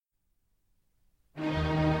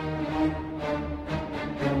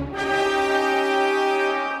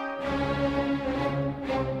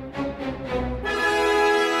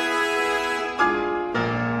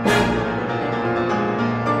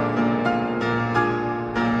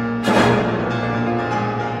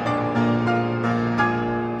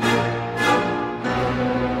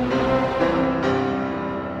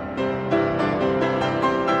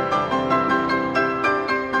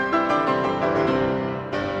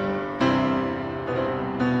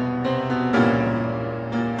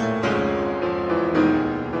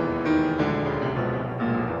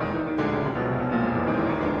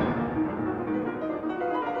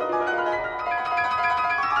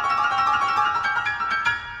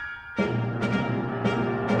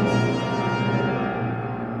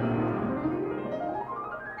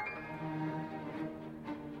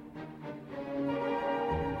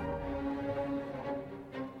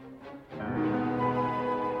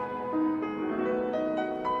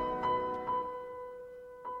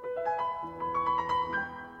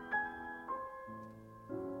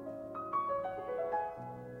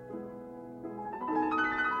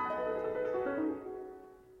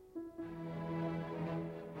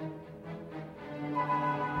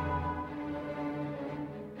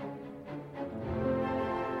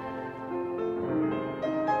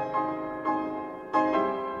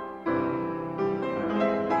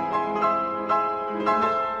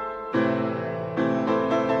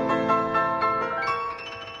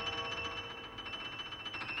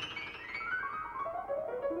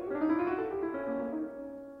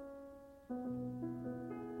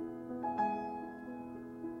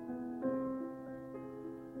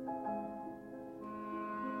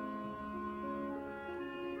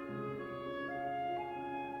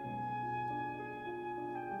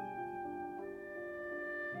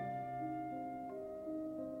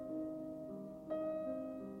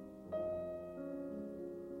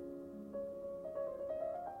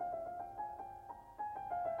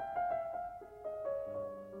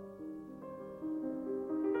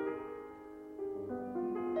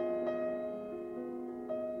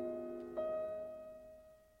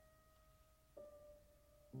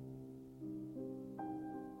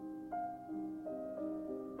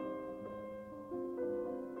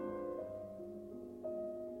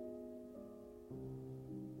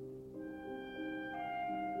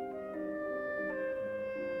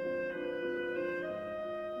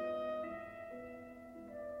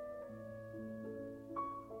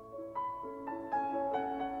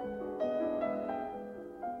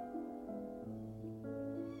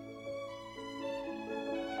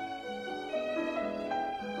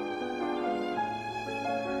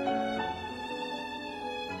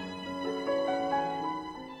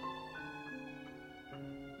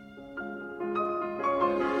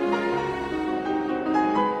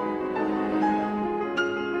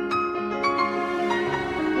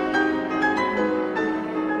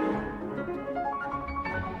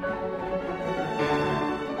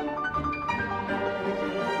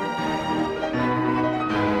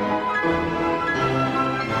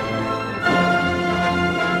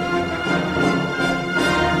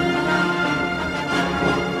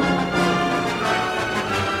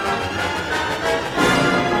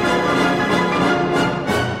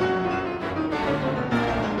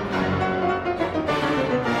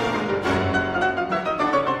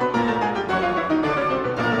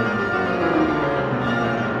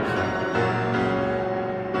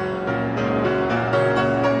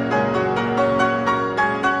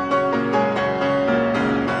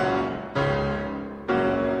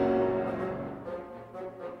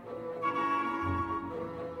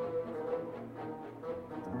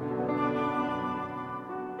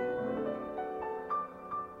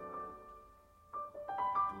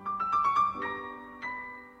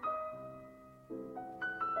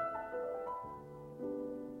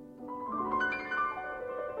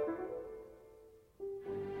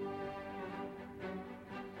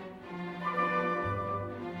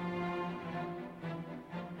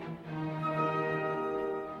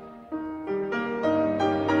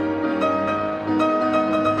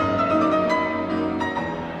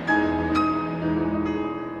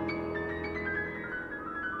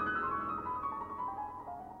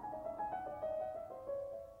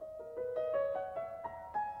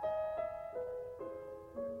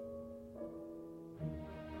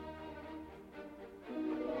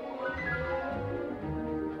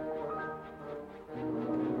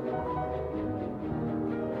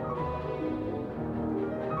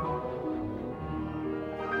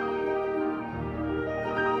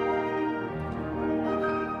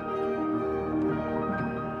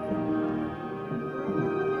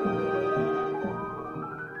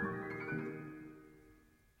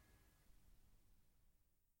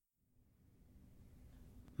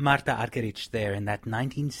Marta Argerich there in that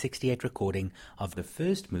 1968 recording of the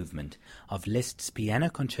first movement of Liszt's Piano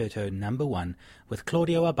Concerto No. 1 with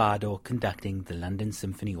Claudio Abbado conducting the London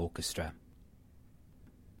Symphony Orchestra.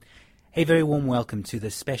 A very warm welcome to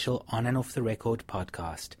this special On and Off the Record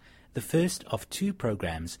podcast, the first of two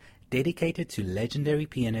programs dedicated to legendary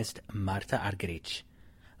pianist Marta Argerich.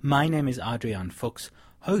 My name is Adrian Fuchs,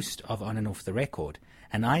 host of On and Off the Record,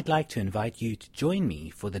 and I'd like to invite you to join me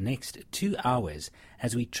for the next 2 hours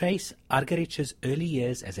as we trace Argerich's early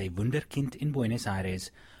years as a wunderkind in Buenos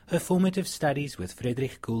Aires, her formative studies with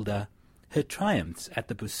Friedrich Gulda, her triumphs at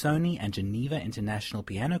the Busoni and Geneva International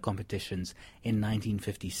Piano Competitions in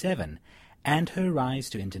 1957, and her rise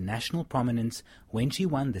to international prominence when she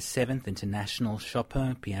won the 7th International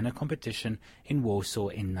Chopin Piano Competition in Warsaw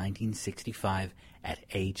in 1965 at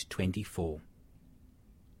age 24.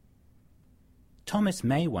 Thomas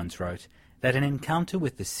May once wrote that an encounter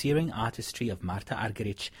with the searing artistry of Marta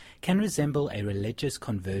Argerich can resemble a religious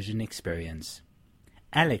conversion experience.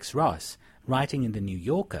 Alex Ross, writing in The New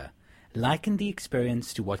Yorker, likened the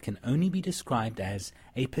experience to what can only be described as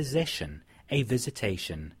a possession, a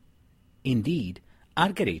visitation. Indeed,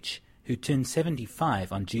 Argerich, who turned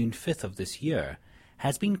 75 on June 5th of this year,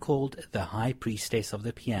 has been called the High Priestess of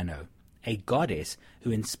the Piano, a goddess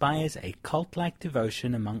who inspires a cult-like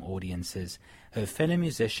devotion among audiences, her fellow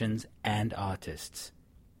musicians and artists.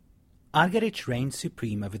 Argerich reigns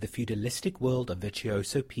supreme over the feudalistic world of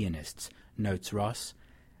virtuoso pianists, notes Ross.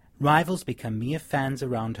 Rivals become mere fans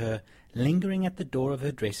around her, lingering at the door of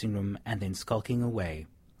her dressing room and then skulking away.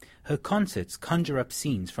 Her concerts conjure up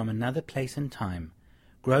scenes from another place and time.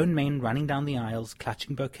 Grown men running down the aisles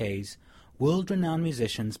clutching bouquets, world-renowned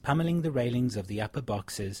musicians pummeling the railings of the upper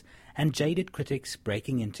boxes, and jaded critics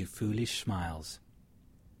breaking into foolish smiles.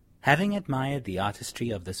 Having admired the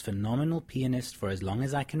artistry of this phenomenal pianist for as long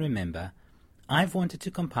as I can remember, I've wanted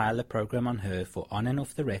to compile a program on her for On and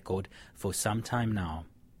Off the Record for some time now.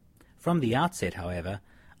 From the outset, however,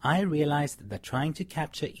 I realized that trying to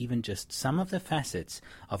capture even just some of the facets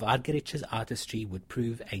of Argerich's artistry would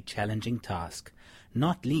prove a challenging task,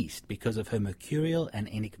 not least because of her mercurial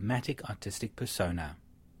and enigmatic artistic persona.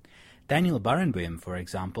 Daniel Barenboim, for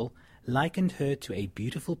example, likened her to a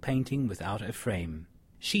beautiful painting without a frame.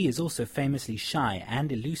 She is also famously shy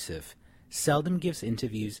and elusive, seldom gives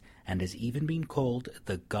interviews, and has even been called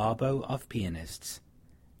the Garbo of pianists.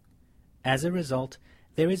 As a result,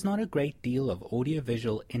 there is not a great deal of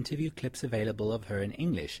audiovisual interview clips available of her in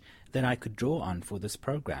English that I could draw on for this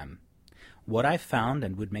program. What I found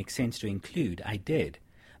and would make sense to include, I did,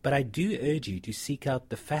 but I do urge you to seek out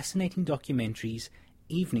the fascinating documentaries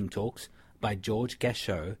Evening Talks by George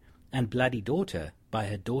Gachot and Bloody Daughter by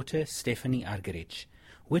her daughter Stephanie Argerich,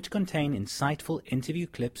 which contain insightful interview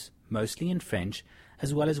clips, mostly in French,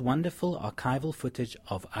 as well as wonderful archival footage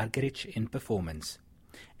of Argerich in performance.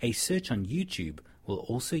 A search on YouTube will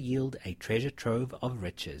also yield a treasure trove of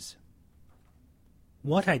riches.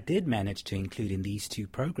 What I did manage to include in these two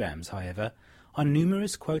programs, however, are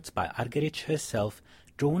numerous quotes by Argerich herself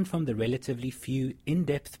drawn from the relatively few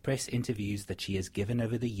in-depth press interviews that she has given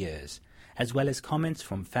over the years, as well as comments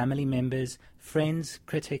from family members, friends,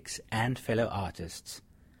 critics, and fellow artists.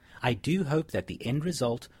 I do hope that the end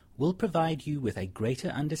result will provide you with a greater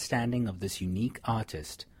understanding of this unique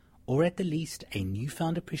artist, or at the least a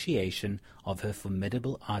newfound appreciation of her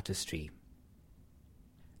formidable artistry.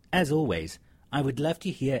 As always, I would love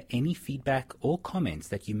to hear any feedback or comments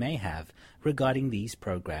that you may have regarding these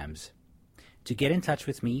programs. To get in touch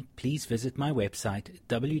with me, please visit my website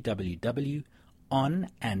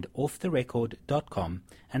www.onandofftherecord.com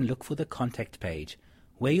and look for the contact page,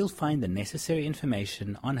 where you'll find the necessary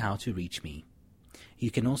information on how to reach me.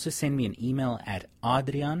 You can also send me an email at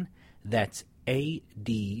Adriaan, that's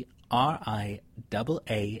ADRIAAN,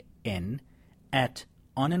 at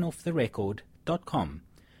onandofftherecord.com,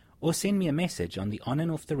 or send me a message on the On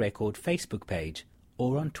and Off the Record Facebook page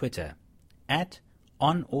or on Twitter, at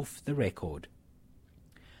OnOffTheRecord.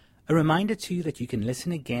 A reminder too that you can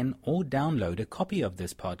listen again or download a copy of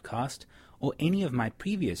this podcast or any of my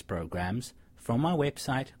previous programs from my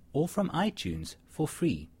website or from iTunes for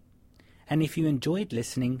free. And if you enjoyed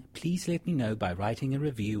listening, please let me know by writing a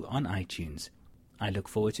review on iTunes. I look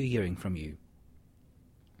forward to hearing from you.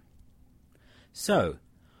 So,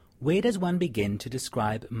 where does one begin to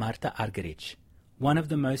describe Marta Argerich, one of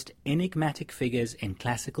the most enigmatic figures in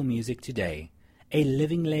classical music today, a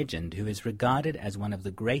living legend who is regarded as one of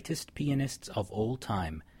the greatest pianists of all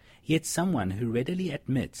time, yet someone who readily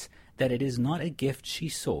admits that it is not a gift she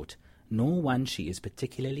sought, nor one she is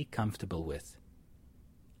particularly comfortable with.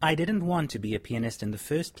 "I didn't want to be a pianist in the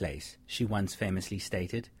first place," she once famously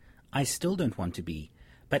stated. "I still don't want to be,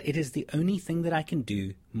 but it is the only thing that I can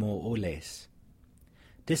do, more or less."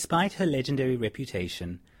 Despite her legendary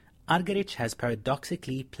reputation, Argerich has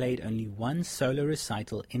paradoxically played only one solo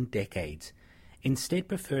recital in decades, instead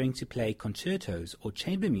preferring to play concertos or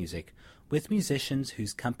chamber music with musicians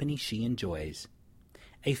whose company she enjoys.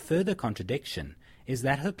 A further contradiction is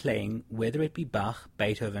that her playing, whether it be Bach,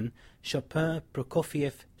 Beethoven, Chopin,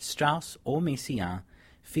 Prokofiev, Strauss, or Messiaen,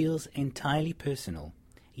 feels entirely personal,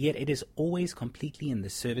 yet it is always completely in the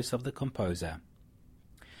service of the composer.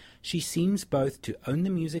 She seems both to own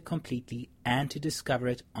the music completely and to discover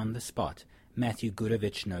it on the spot, Matthew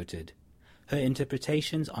Gurevich noted. Her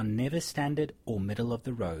interpretations are never standard or middle of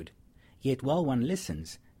the road, yet while one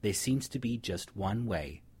listens, there seems to be just one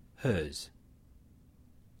way, hers.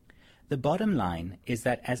 The bottom line is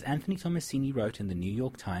that, as Anthony Tommasini wrote in the New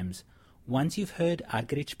York Times, once you've heard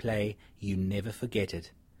Argerich play, you never forget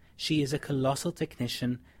it. She is a colossal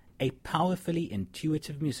technician, a powerfully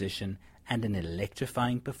intuitive musician, and an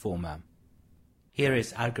electrifying performer. Here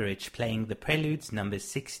is Argerich playing the Preludes numbers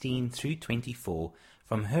 16 through 24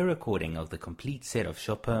 from her recording of the complete set of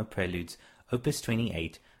Chopin Preludes, Opus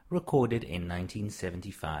 28, recorded in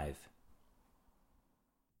 1975.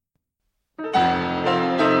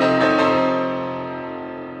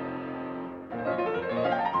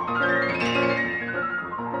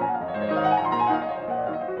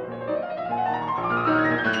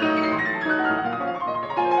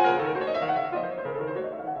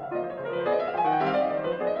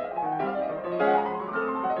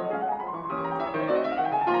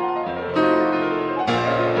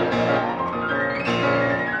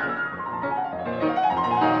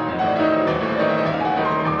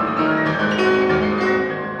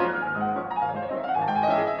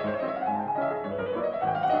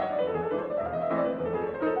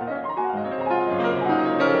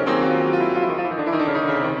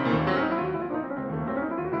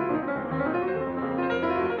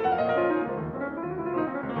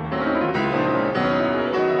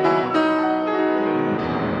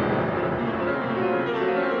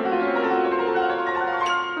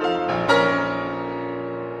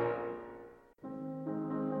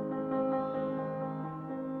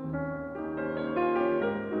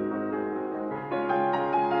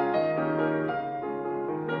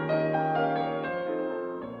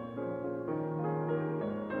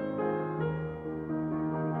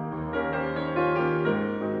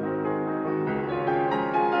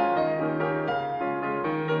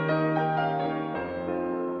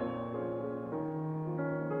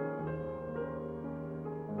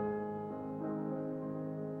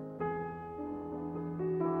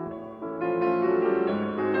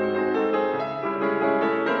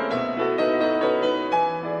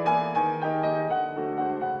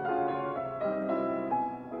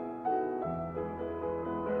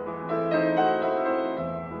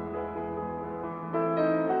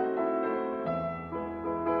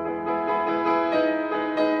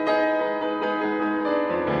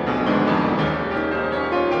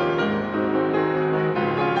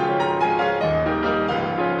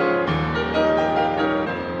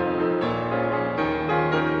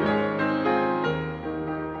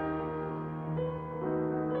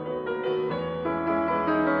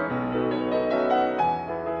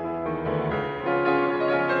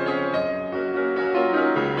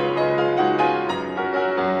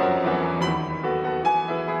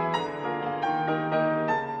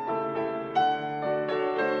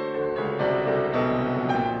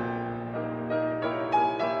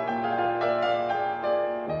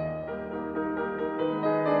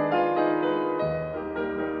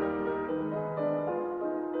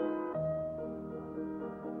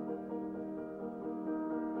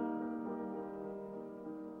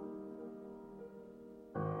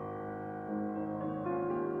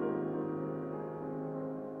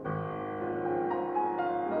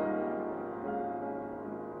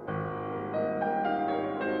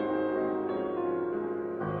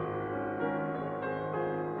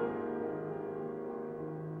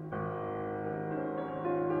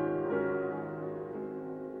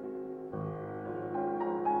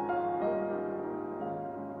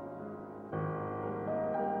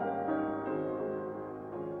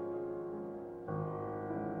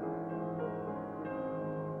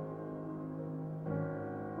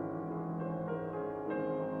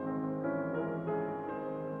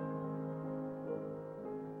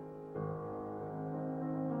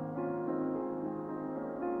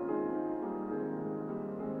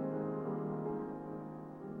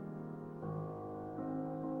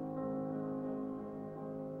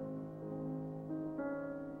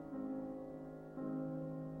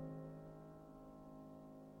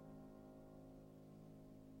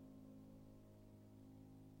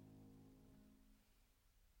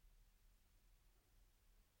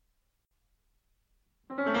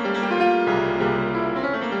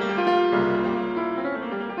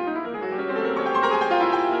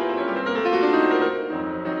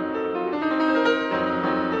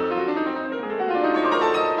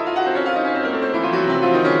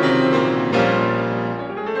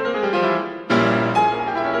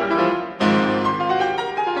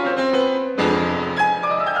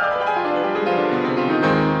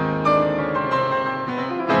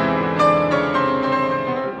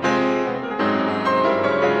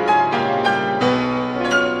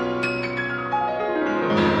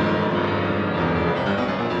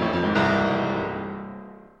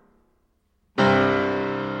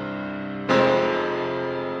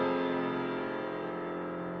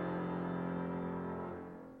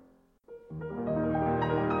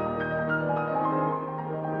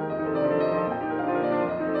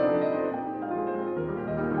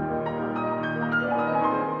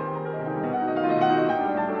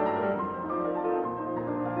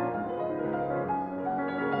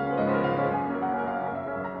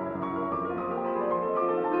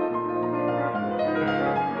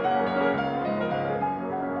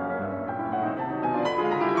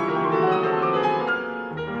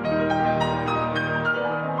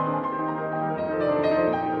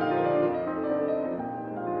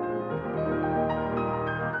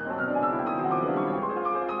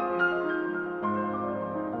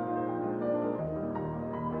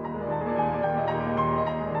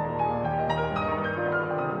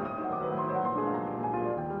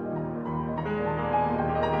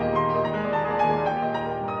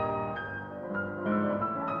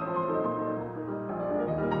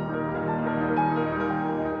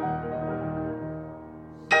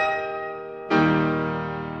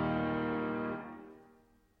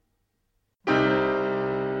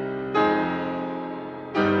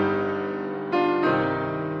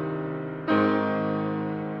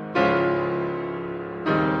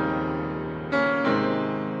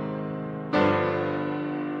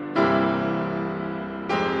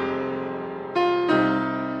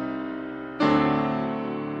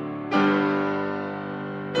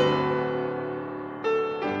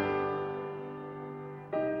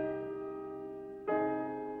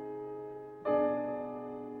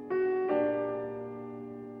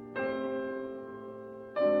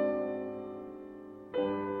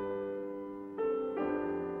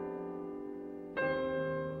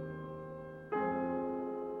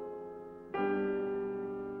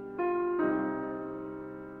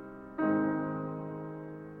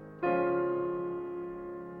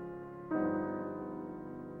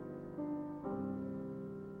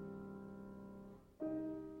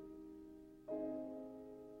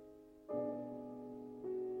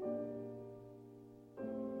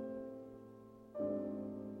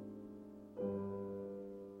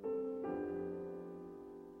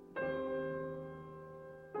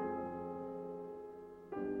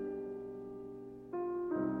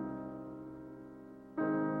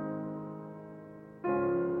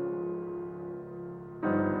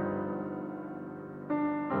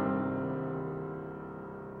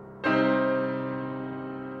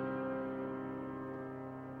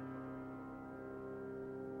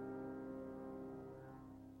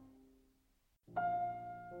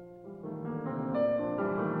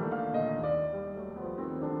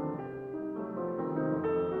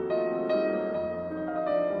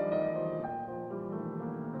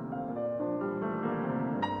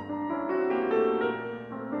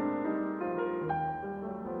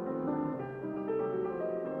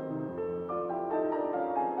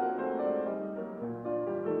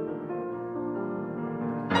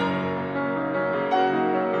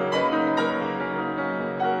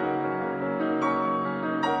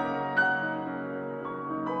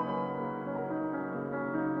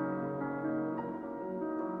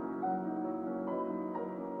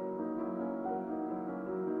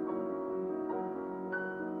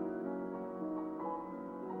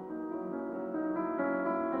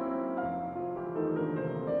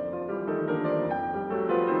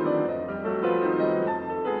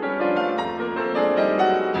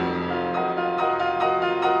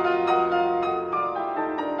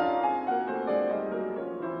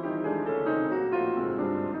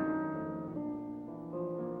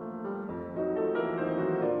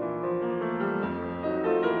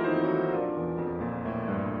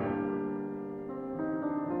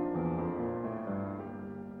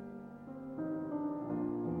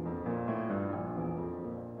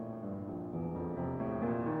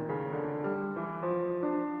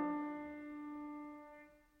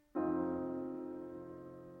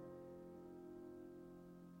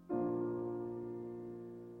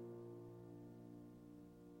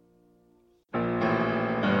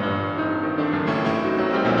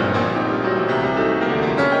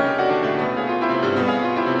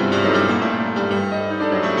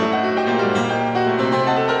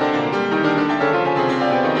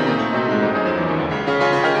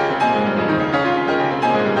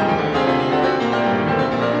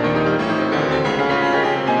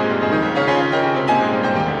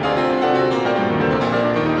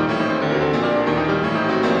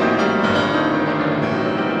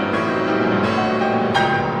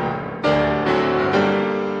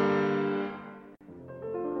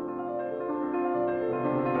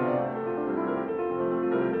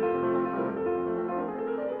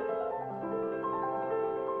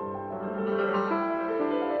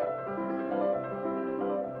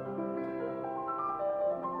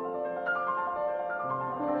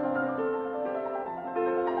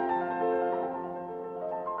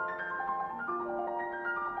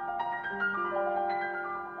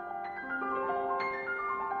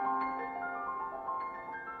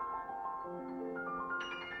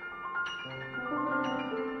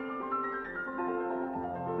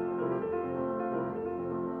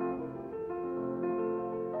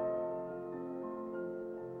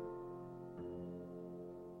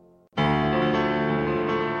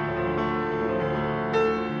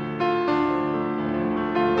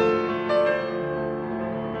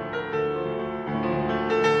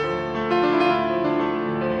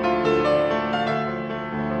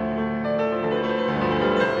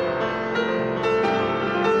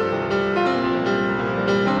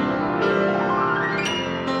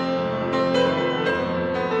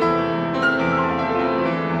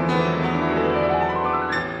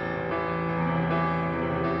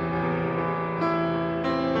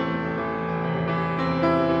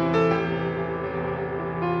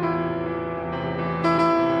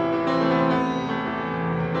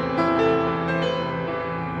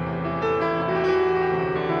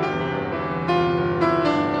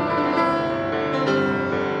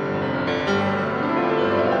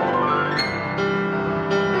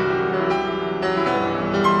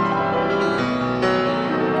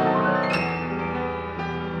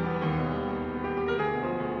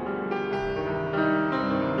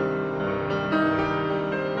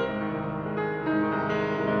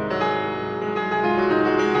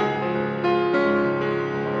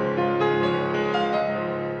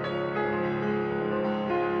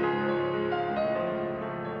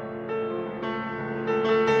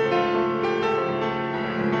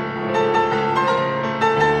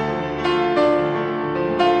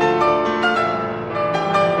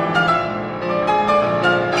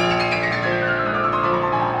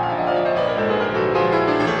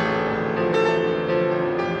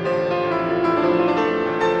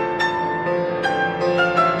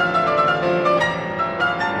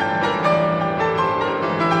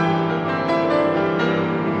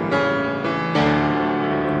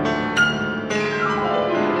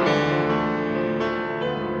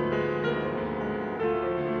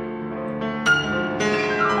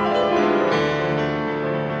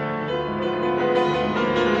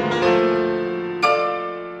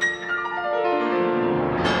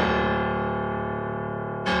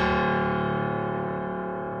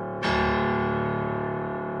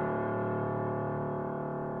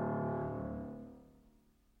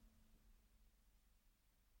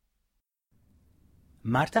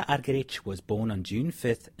 Marta Argerich was born on June 5,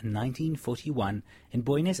 1941, in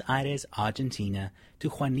Buenos Aires, Argentina, to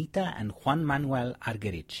Juanita and Juan Manuel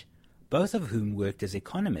Argerich, both of whom worked as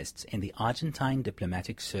economists in the Argentine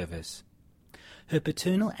diplomatic service. Her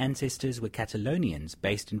paternal ancestors were Catalonians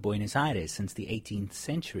based in Buenos Aires since the 18th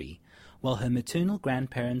century, while her maternal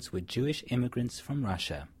grandparents were Jewish immigrants from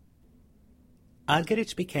Russia.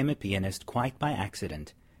 Argerich became a pianist quite by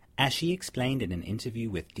accident, as she explained in an interview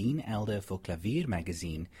with Dean Elder for Clavier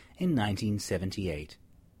magazine in 1978.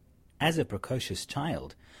 As a precocious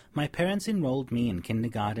child, my parents enrolled me in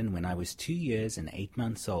kindergarten when I was 2 years and 8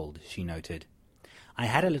 months old, she noted. I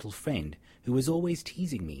had a little friend who was always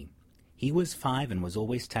teasing me. He was 5 and was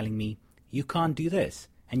always telling me, "You can't do this,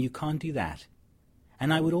 and you can't do that."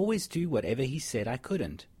 And I would always do whatever he said I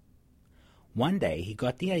couldn't. One day he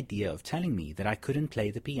got the idea of telling me that I couldn't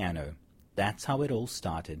play the piano. That's how it all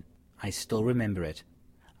started. I still remember it.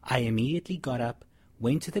 I immediately got up,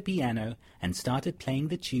 went to the piano, and started playing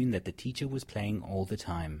the tune that the teacher was playing all the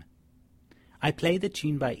time. I played the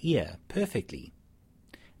tune by ear, perfectly.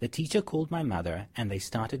 The teacher called my mother, and they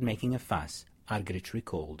started making a fuss, Argerich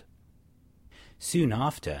recalled. Soon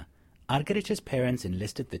after, Argerich's parents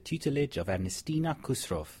enlisted the tutelage of Ernestina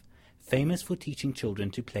Khusrov, famous for teaching children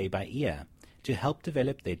to play by ear, to help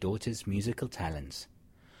develop their daughter's musical talents.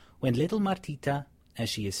 When little Martita, as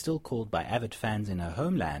she is still called by avid fans in her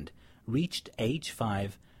homeland, reached age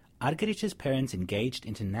 5, Argerich's parents engaged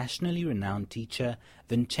internationally renowned teacher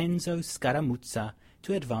Vincenzo Scaramuzza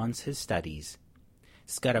to advance his studies.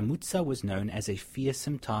 Scaramuzza was known as a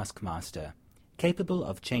fearsome taskmaster, capable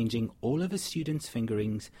of changing all of his students'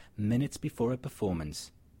 fingerings minutes before a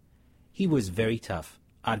performance. He was very tough,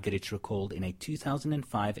 Argerich recalled in a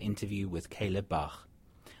 2005 interview with Caleb Bach.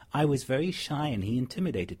 I was very shy and he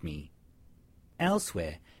intimidated me.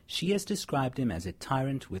 Elsewhere, she has described him as a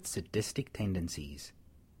tyrant with sadistic tendencies.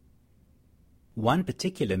 One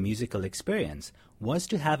particular musical experience was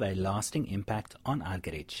to have a lasting impact on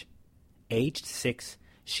Argerich. Aged 6,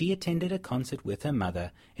 she attended a concert with her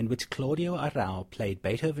mother in which Claudio Arrau played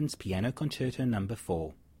Beethoven's Piano Concerto No.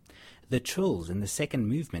 4. The trills in the second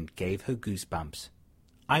movement gave her goosebumps.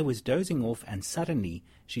 I was dozing off and suddenly,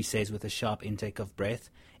 she says with a sharp intake of breath,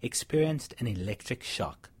 experienced an electric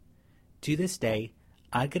shock. To this day,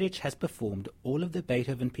 Argerich has performed all of the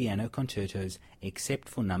Beethoven piano concertos except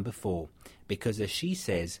for No. 4, because as she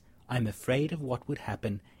says, "I'm afraid of what would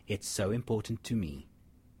happen, it's so important to me."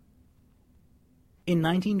 In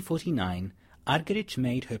 1949, Argerich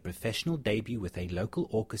made her professional debut with a local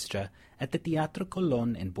orchestra at the Teatro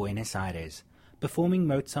Colón in Buenos Aires, performing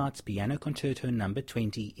Mozart's Piano Concerto No.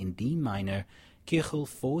 20 in D minor, Köchel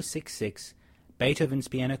 466, Beethoven's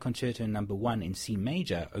Piano Concerto No. 1 in C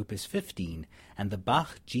major, Opus 15, and the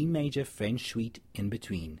Bach G major French Suite in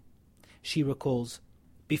between. She recalls,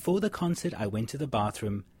 "Before the concert I went to the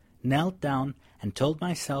bathroom, knelt down, and told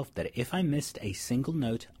myself that if I missed a single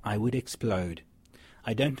note I would explode.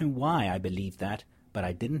 I don't know why I believed that, but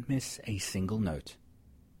I didn't miss a single note."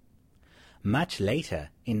 Much later,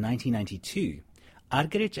 in 1992,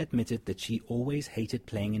 Argerich admitted that she always hated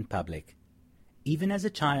playing in public. "Even as a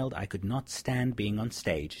child, I could not stand being on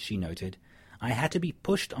stage," she noted. "I had to be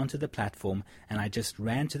pushed onto the platform, and I just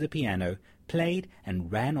ran to the piano, played,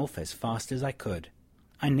 and ran off as fast as I could.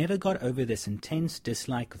 I never got over this intense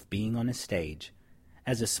dislike of being on a stage.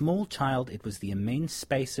 As a small child, it was the immense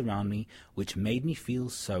space around me which made me feel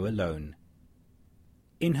so alone."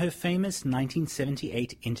 In her famous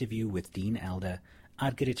 1978 interview with Dean Elder,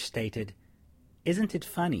 Argerich stated, "Isn't it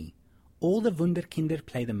funny? All the Wunderkinder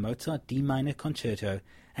play the Mozart D minor concerto,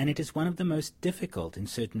 and it is one of the most difficult in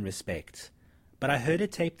certain respects. But I heard a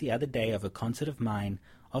tape the other day of a concert of mine,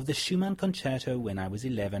 of the Schumann concerto when I was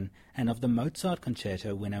 11, and of the Mozart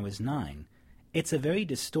concerto when I was 9. It's a very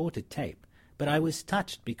distorted tape, but I was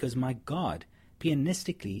touched because, my God,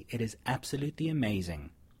 pianistically it is absolutely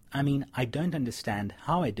amazing. I mean, I don't understand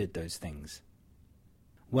how I did those things."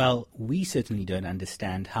 Well, we certainly don't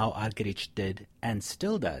understand how Argerich did, and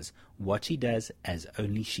still does, what she does as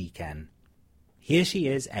only she can. Here she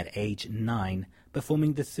is at age 9,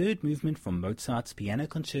 performing the third movement from Mozart's Piano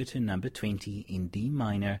Concerto No. 20 in D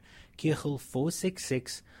minor, Köchel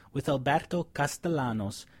 466, with Alberto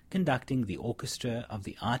Castellanos conducting the orchestra of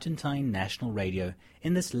the Argentine National Radio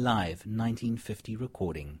in this live 1950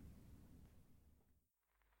 recording.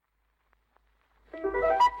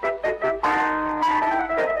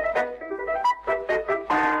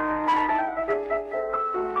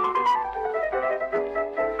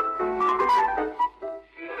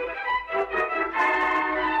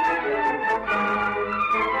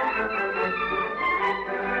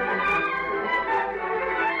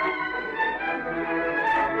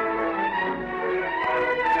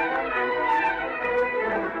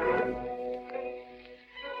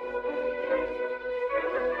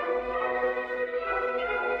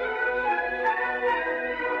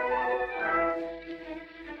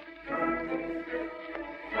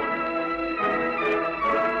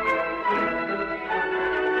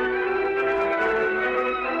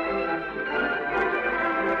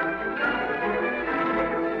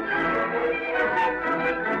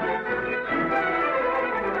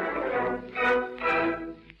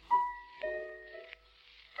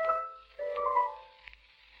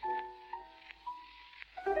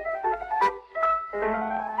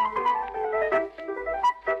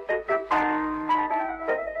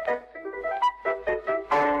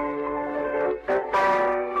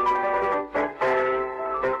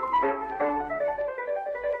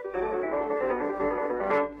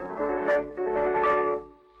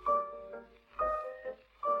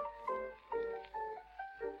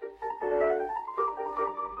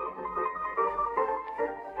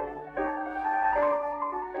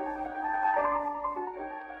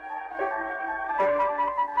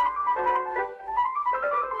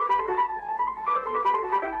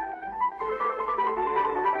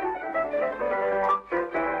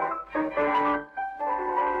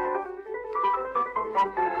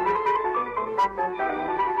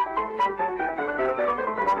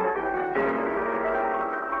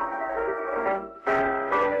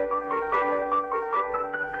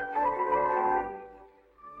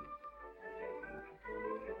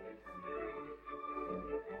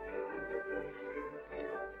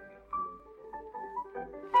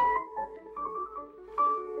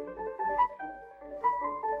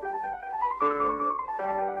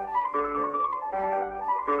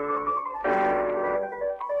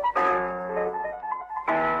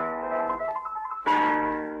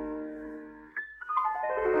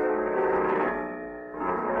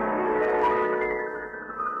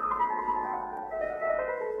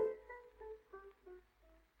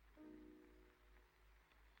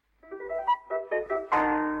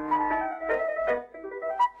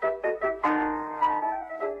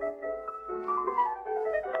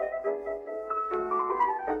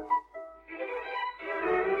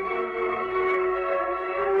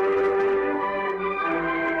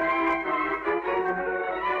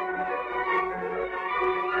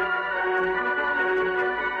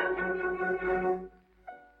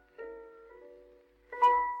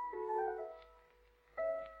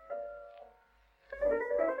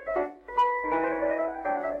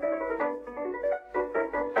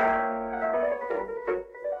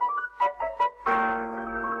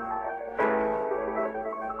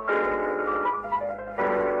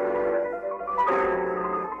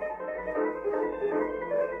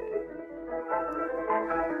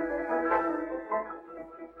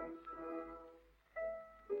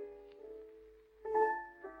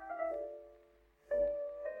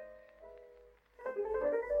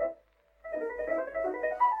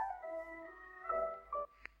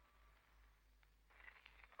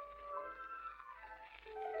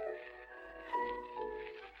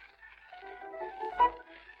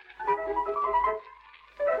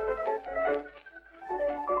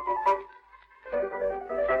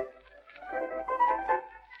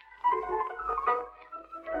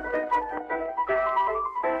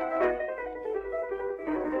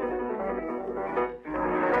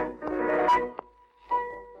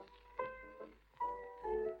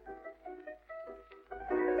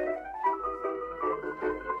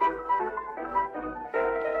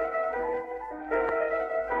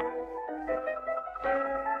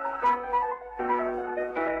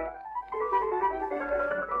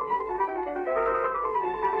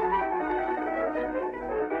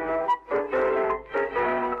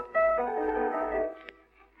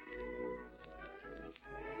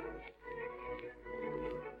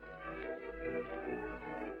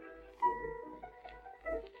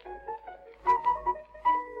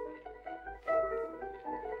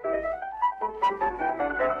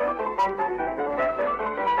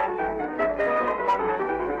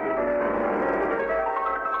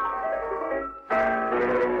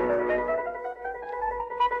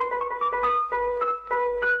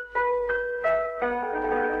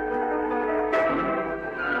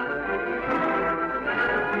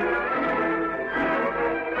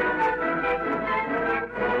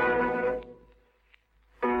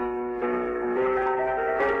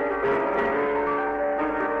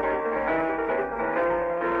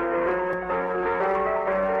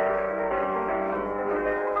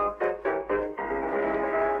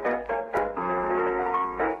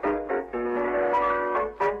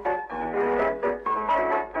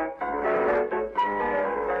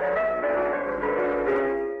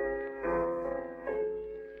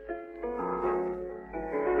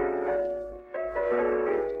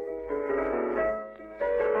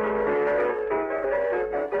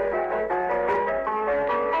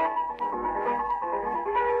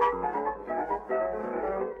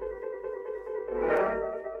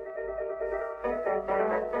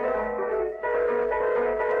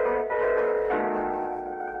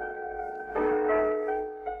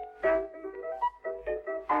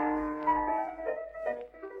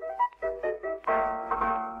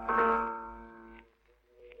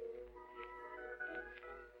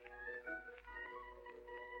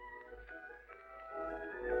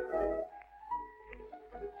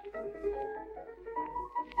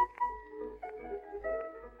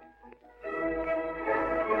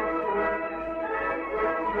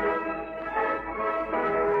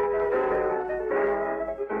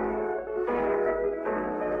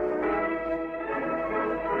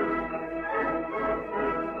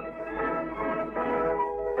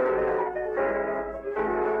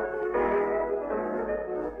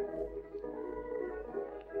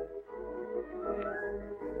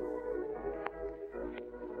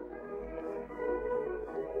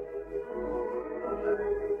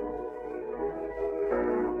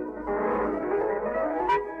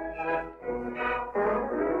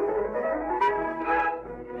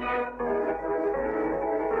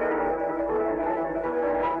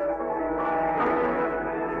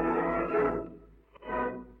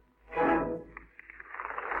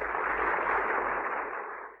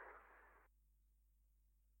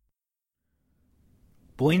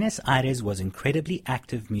 Buenos Aires was incredibly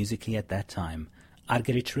active musically at that time,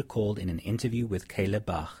 Argerich recalled in an interview with Caleb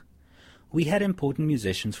Bach. We had important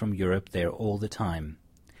musicians from Europe there all the time.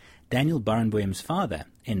 Daniel Barenboim's father,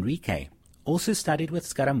 Enrique, also studied with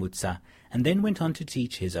Scaramuzza and then went on to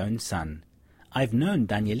teach his own son. I've known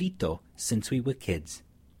Danielito since we were kids.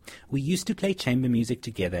 We used to play chamber music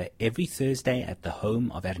together every Thursday at the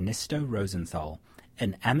home of Ernesto Rosenthal,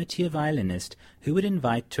 an amateur violinist who would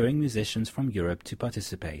invite touring musicians from Europe to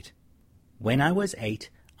participate. When I was 8,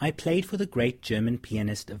 I played for the great German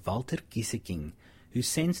pianist Walter Gieseking, who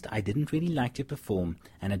sensed I didn't really like to perform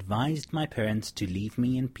and advised my parents to leave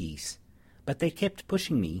me in peace. But they kept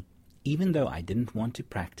pushing me, even though I didn't want to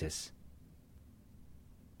practice.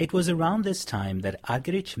 It was around this time that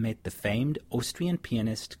Argerich met the famed Austrian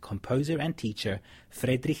pianist, composer and teacher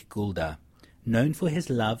Friedrich Gulda, known for his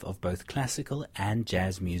love of both classical and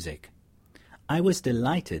jazz music. I was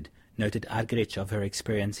delighted, noted Argerich of her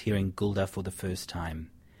experience hearing Gulda for the first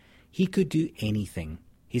time. He could do anything.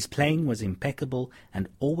 His playing was impeccable and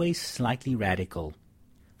always slightly radical.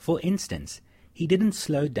 For instance, he didn't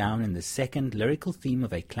slow down in the second lyrical theme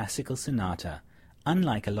of a classical sonata,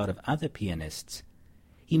 unlike a lot of other pianists.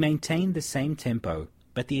 He maintained the same tempo,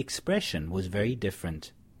 but the expression was very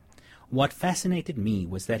different. What fascinated me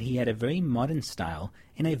was that he had a very modern style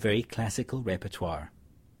in a very classical repertoire.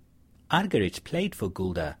 Argerich played for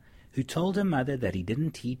Gulda, who told her mother that he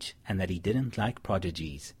didn't teach and that he didn't like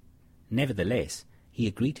prodigies. Nevertheless, he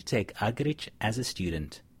agreed to take Argerich as a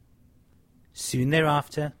student. Soon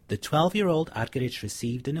thereafter, the 12-year-old Argerich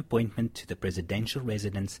received an appointment to the presidential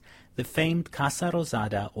residence, the famed Casa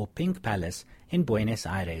Rosada or Pink Palace in Buenos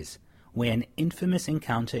Aires, where an infamous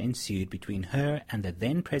encounter ensued between her and the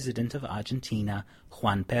then president of Argentina,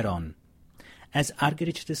 Juan Perón. As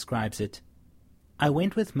Argerich describes it, I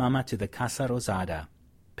went with Mama to the Casa Rosada.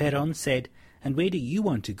 Perón said, "And where do you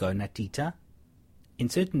want to go, Natita?" In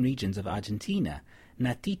certain regions of Argentina,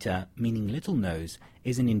 Natita, meaning little nose,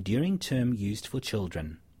 is an enduring term used for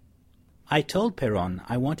children. I told Perón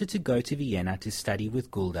I wanted to go to Vienna to study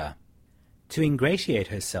with Gulda. To ingratiate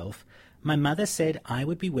herself, my mother said I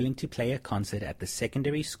would be willing to play a concert at the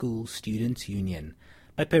secondary school students' union,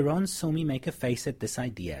 but Perón saw me make a face at this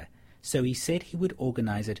idea, so he said he would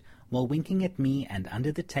organize it while winking at me and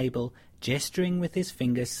under the table, gesturing with his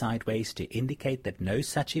fingers sideways to indicate that no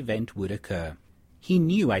such event would occur. He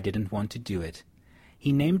knew I didn't want to do it.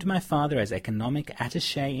 He named my father as economic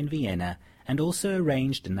attaché in Vienna and also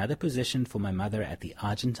arranged another position for my mother at the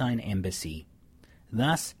Argentine embassy.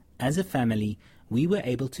 Thus, as a family, we were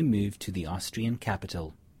able to move to the Austrian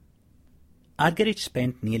capital. Argerich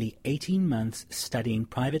spent nearly 18 months studying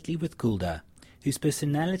privately with Gulda, whose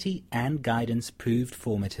personality and guidance proved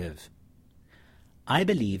formative. I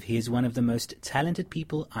believe he is one of the most talented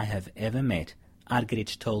people I have ever met,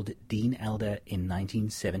 Argerich told Dean Elder in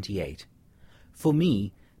 1978. For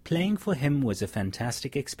me, playing for him was a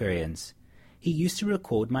fantastic experience. He used to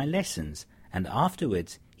record my lessons, and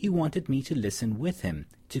afterwards he wanted me to listen with him,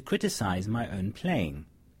 to criticize my own playing.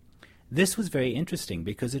 This was very interesting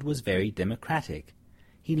because it was very democratic.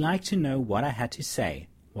 He liked to know what I had to say,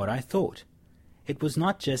 what I thought. It was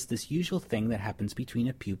not just this usual thing that happens between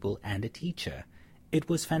a pupil and a teacher. It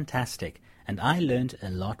was fantastic, and I learned a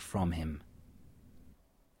lot from him.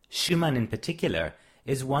 Schumann in particular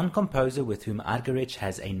is one composer with whom Argerich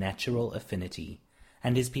has a natural affinity,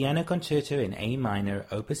 and his piano concerto in A minor,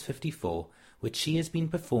 opus 54, which she has been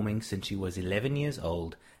performing since she was 11 years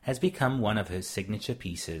old, has become one of her signature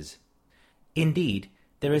pieces. Indeed,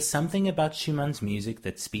 there is something about Schumann's music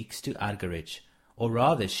that speaks to Argerich, or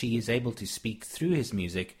rather she is able to speak through his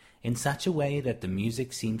music in such a way that the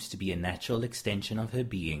music seems to be a natural extension of her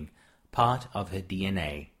being, part of her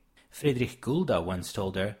DNA. Friedrich Gulda once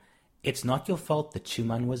told her, "It's not your fault that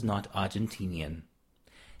Schumann was not Argentinian."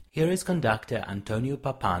 Here is conductor Antonio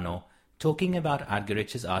Papano talking about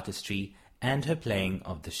Argerich's artistry and her playing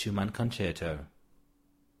of the Schumann concerto.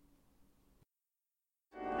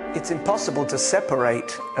 It's impossible to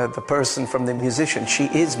separate the person from the musician. She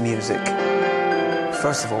is music.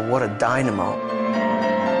 First of all, what a dynamo.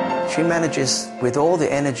 She manages, with all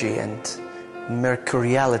the energy and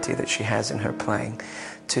mercuriality that she has in her playing,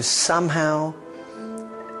 to somehow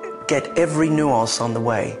get every nuance on the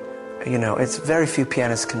way. You know, it's very few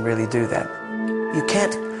pianists can really do that. You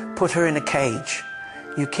can't put her in a cage.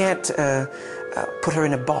 You can't put her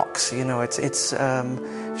in a box. You know,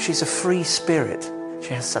 she's a free spirit.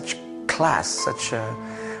 She has such class, such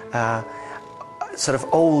a sort of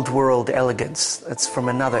old world elegance. It's from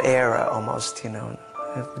another era almost, you know.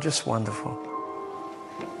 Just wonderful.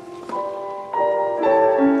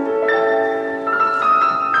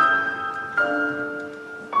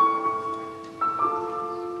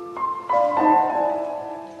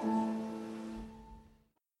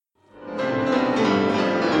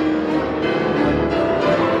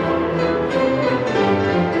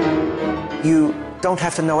 don't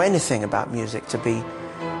have to know anything about music to be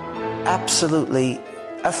absolutely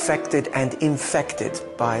affected and infected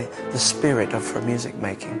by the spirit of her music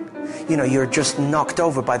making. You know, you're just knocked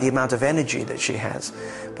over by the amount of energy that she has.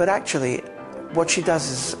 But actually, what she does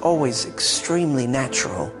is always extremely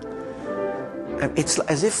natural. It's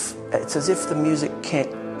as if the music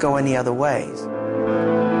can't go any other way.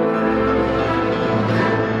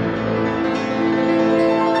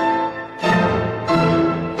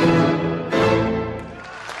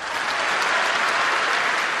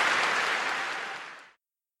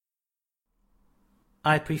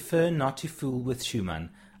 I prefer not to fool with Schumann,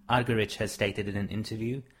 Argerich has stated in an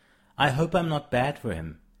interview. I hope I'm not bad for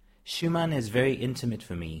him. Schumann is very intimate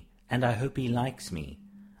for me, and I hope he likes me.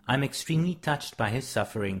 I'm extremely touched by his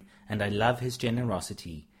suffering, and I love his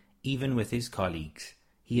generosity, even with his colleagues.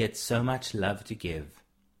 He had so much love to give.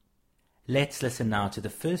 Let's listen now to the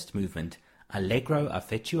first movement, Allegro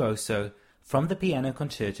Affettuoso, from the Piano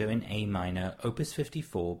Concerto in A minor, Opus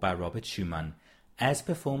 54 by Robert Schumann, as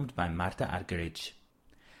performed by Marta Argerich.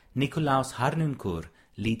 Nikolaus Harnoncourt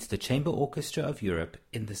leads the Chamber Orchestra of Europe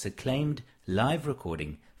in this acclaimed live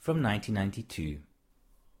recording from 1992.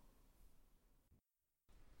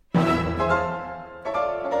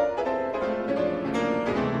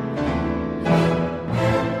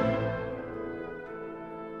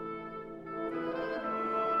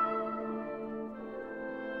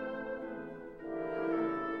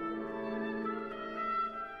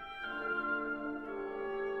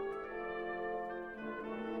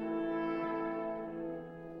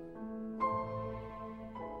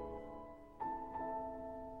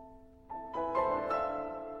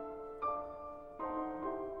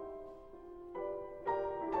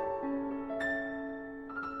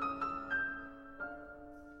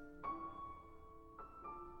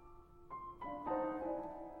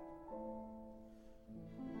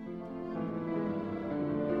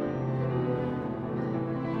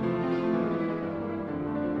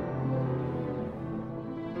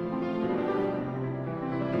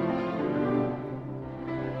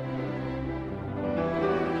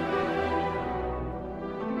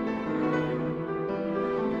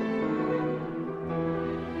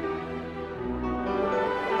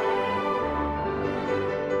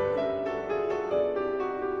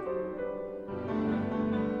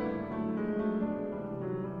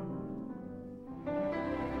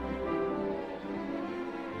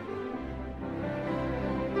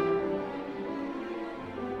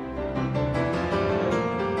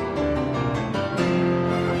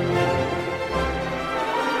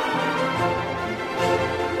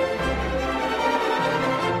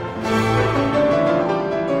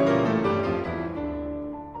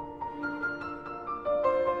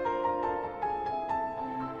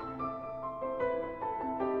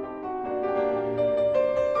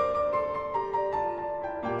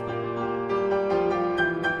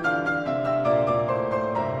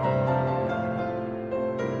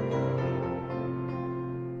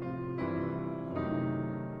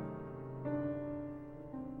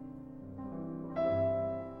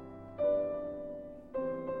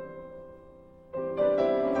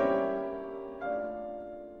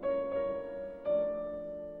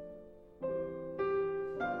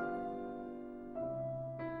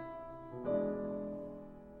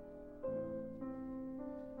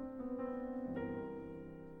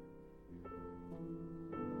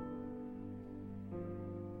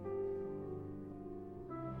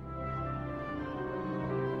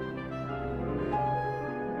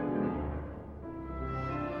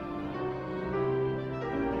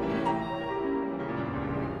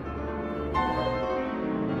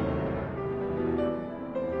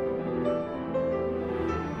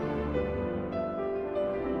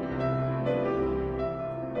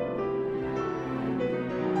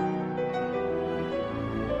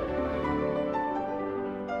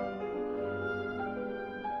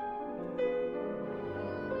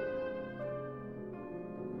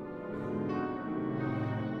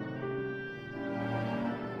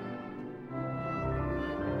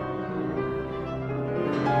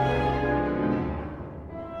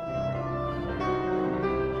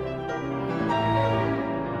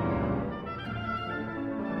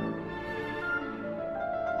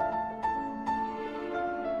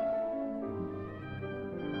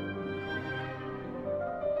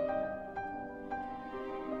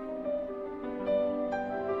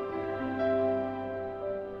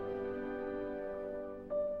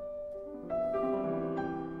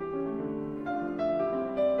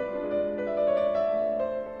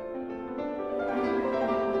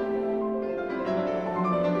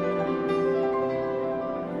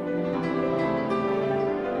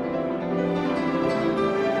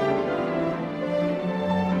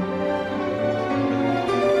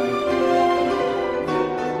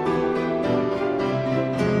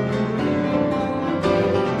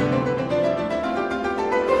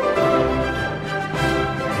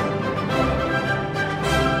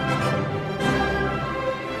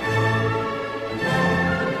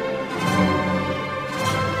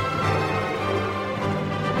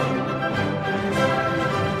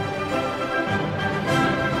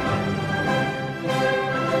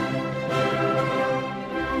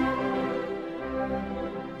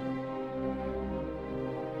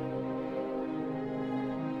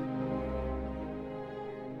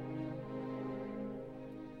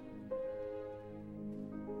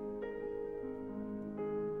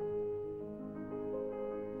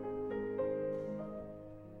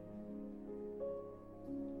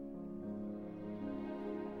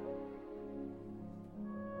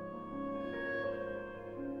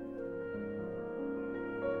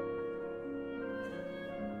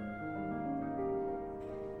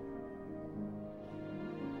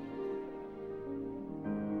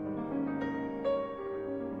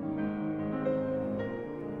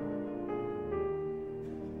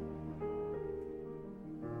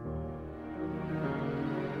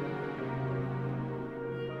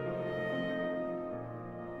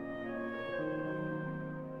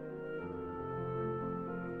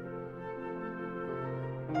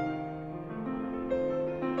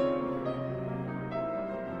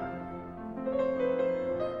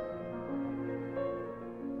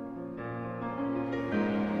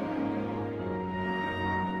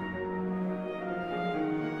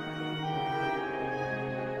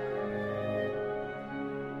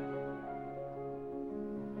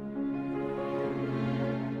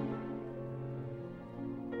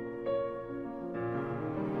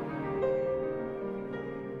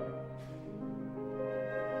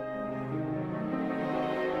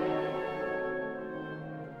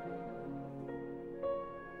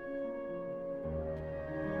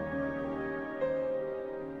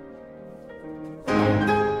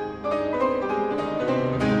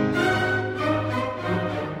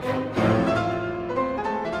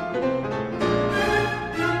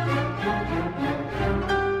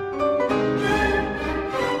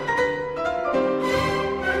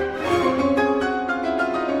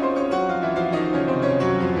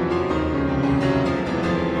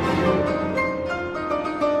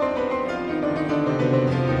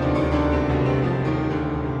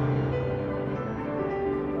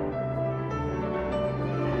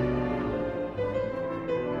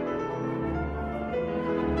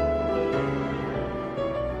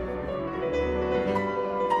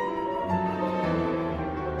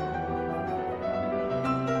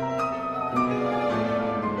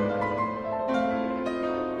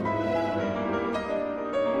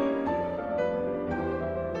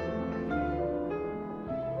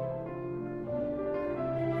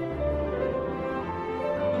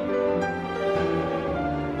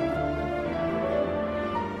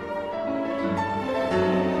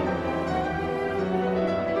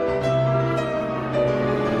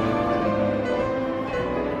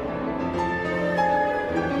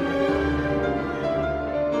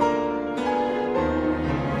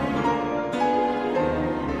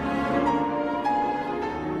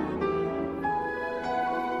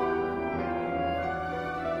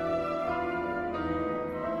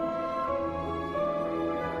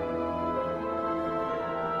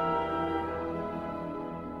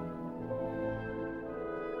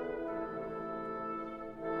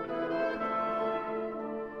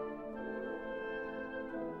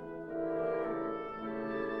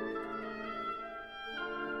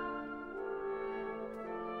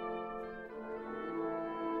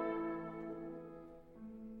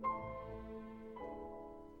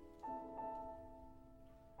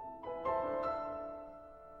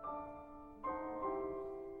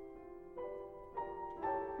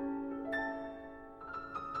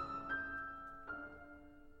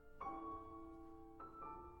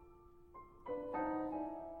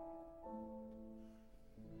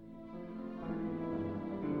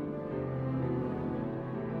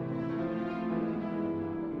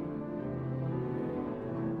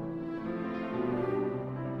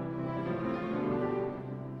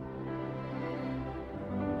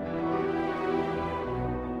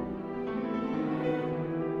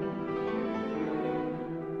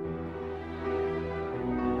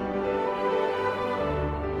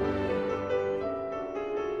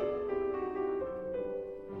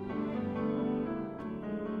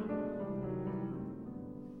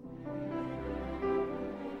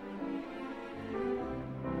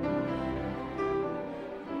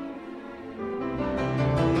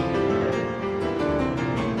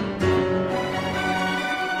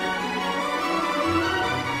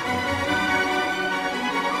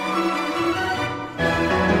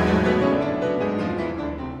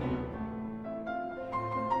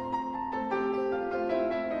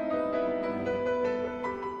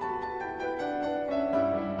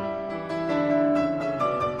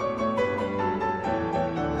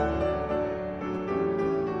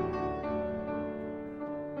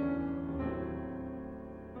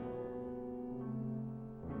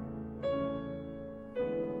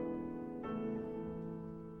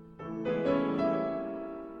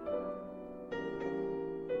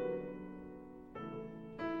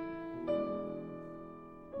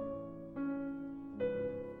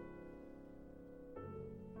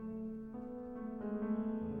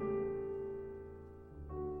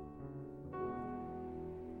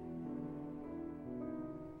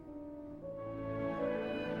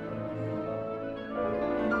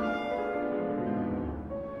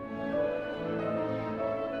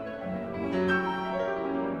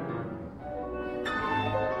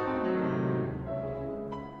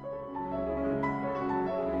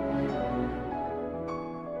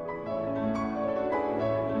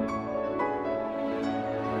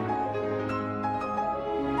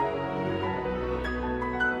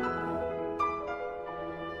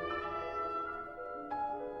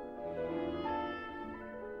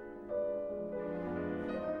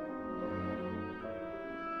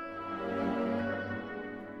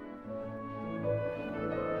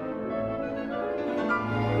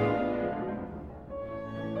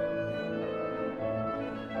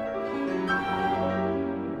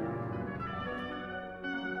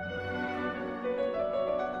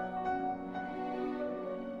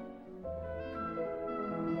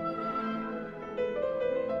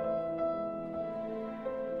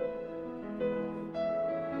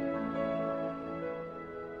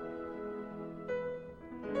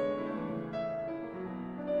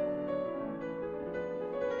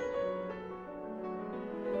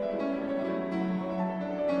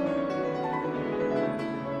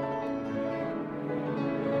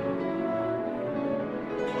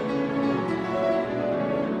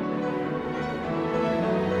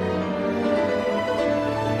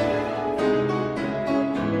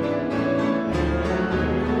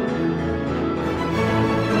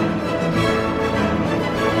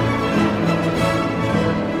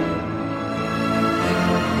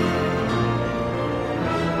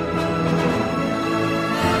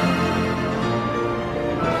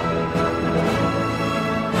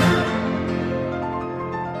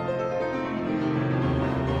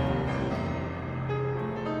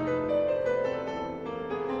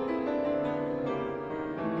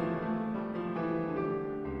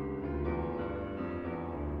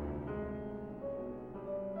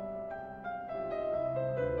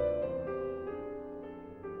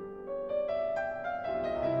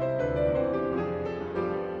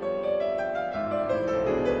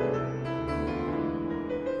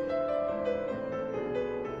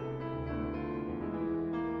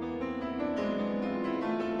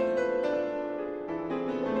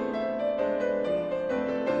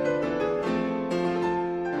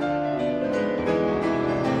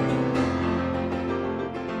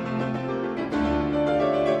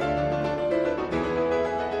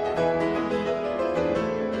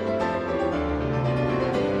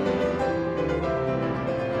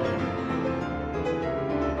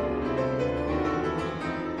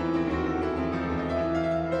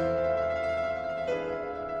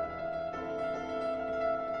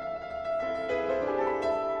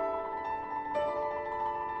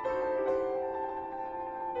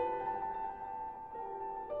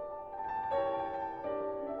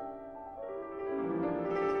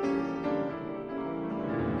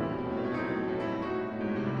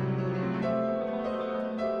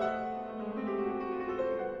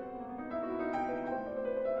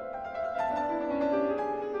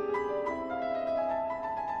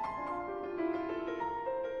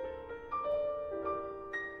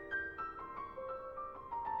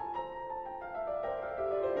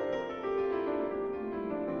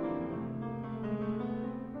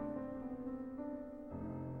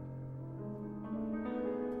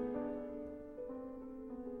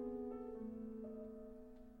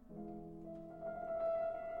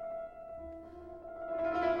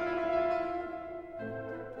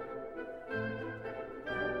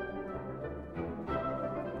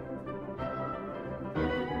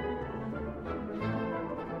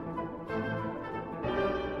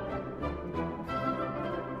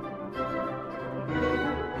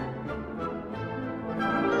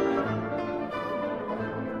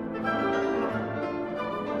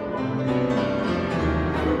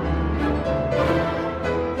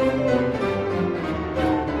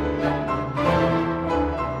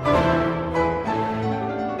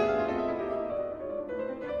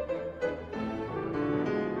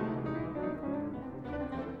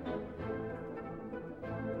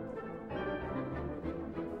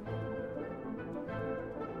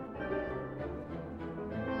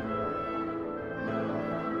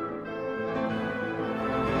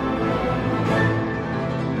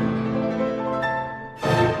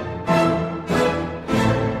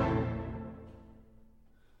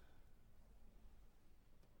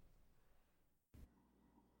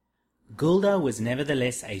 Gulda was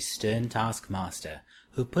nevertheless a stern taskmaster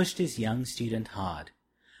who pushed his young student hard.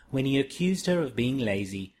 When he accused her of being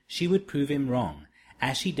lazy, she would prove him wrong,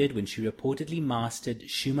 as she did when she reportedly mastered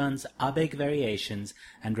Schumann's Abegg Variations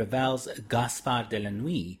and Ravel's Gaspard de la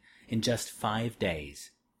Nuit in just 5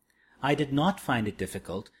 days. I did not find it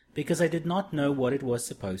difficult because I did not know what it was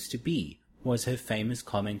supposed to be, was her famous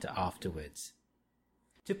comment afterwards.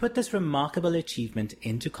 To put this remarkable achievement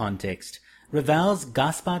into context, Ravel's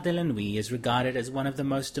Gaspard de la Nuit is regarded as one of the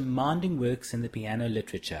most demanding works in the piano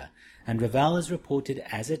literature, and Ravel is reported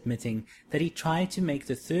as admitting that he tried to make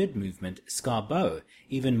the third movement, Scarbeau,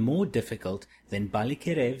 even more difficult than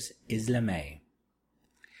Balakireev's Islamé.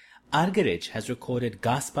 Argerich has recorded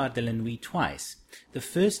Gaspard de la Nuit twice, the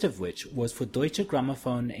first of which was for Deutsche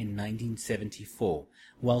Grammophon in 1974,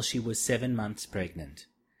 while she was 7 months pregnant.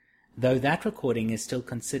 Though that recording is still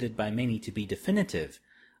considered by many to be definitive,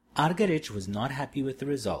 Argerich was not happy with the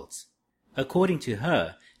results. According to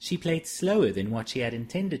her, she played slower than what she had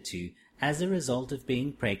intended to as a result of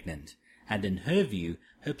being pregnant, and in her view,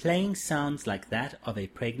 her playing sounds like that of a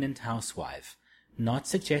pregnant housewife, not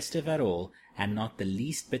suggestive at all, and not the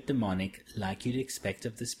least bit demonic like you'd expect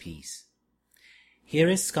of this piece. Here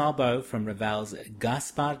is Scarbeau from Ravel's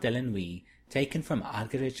Gaspard de la Nuit, taken from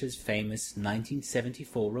Argerich's famous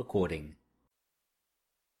 1974 recording.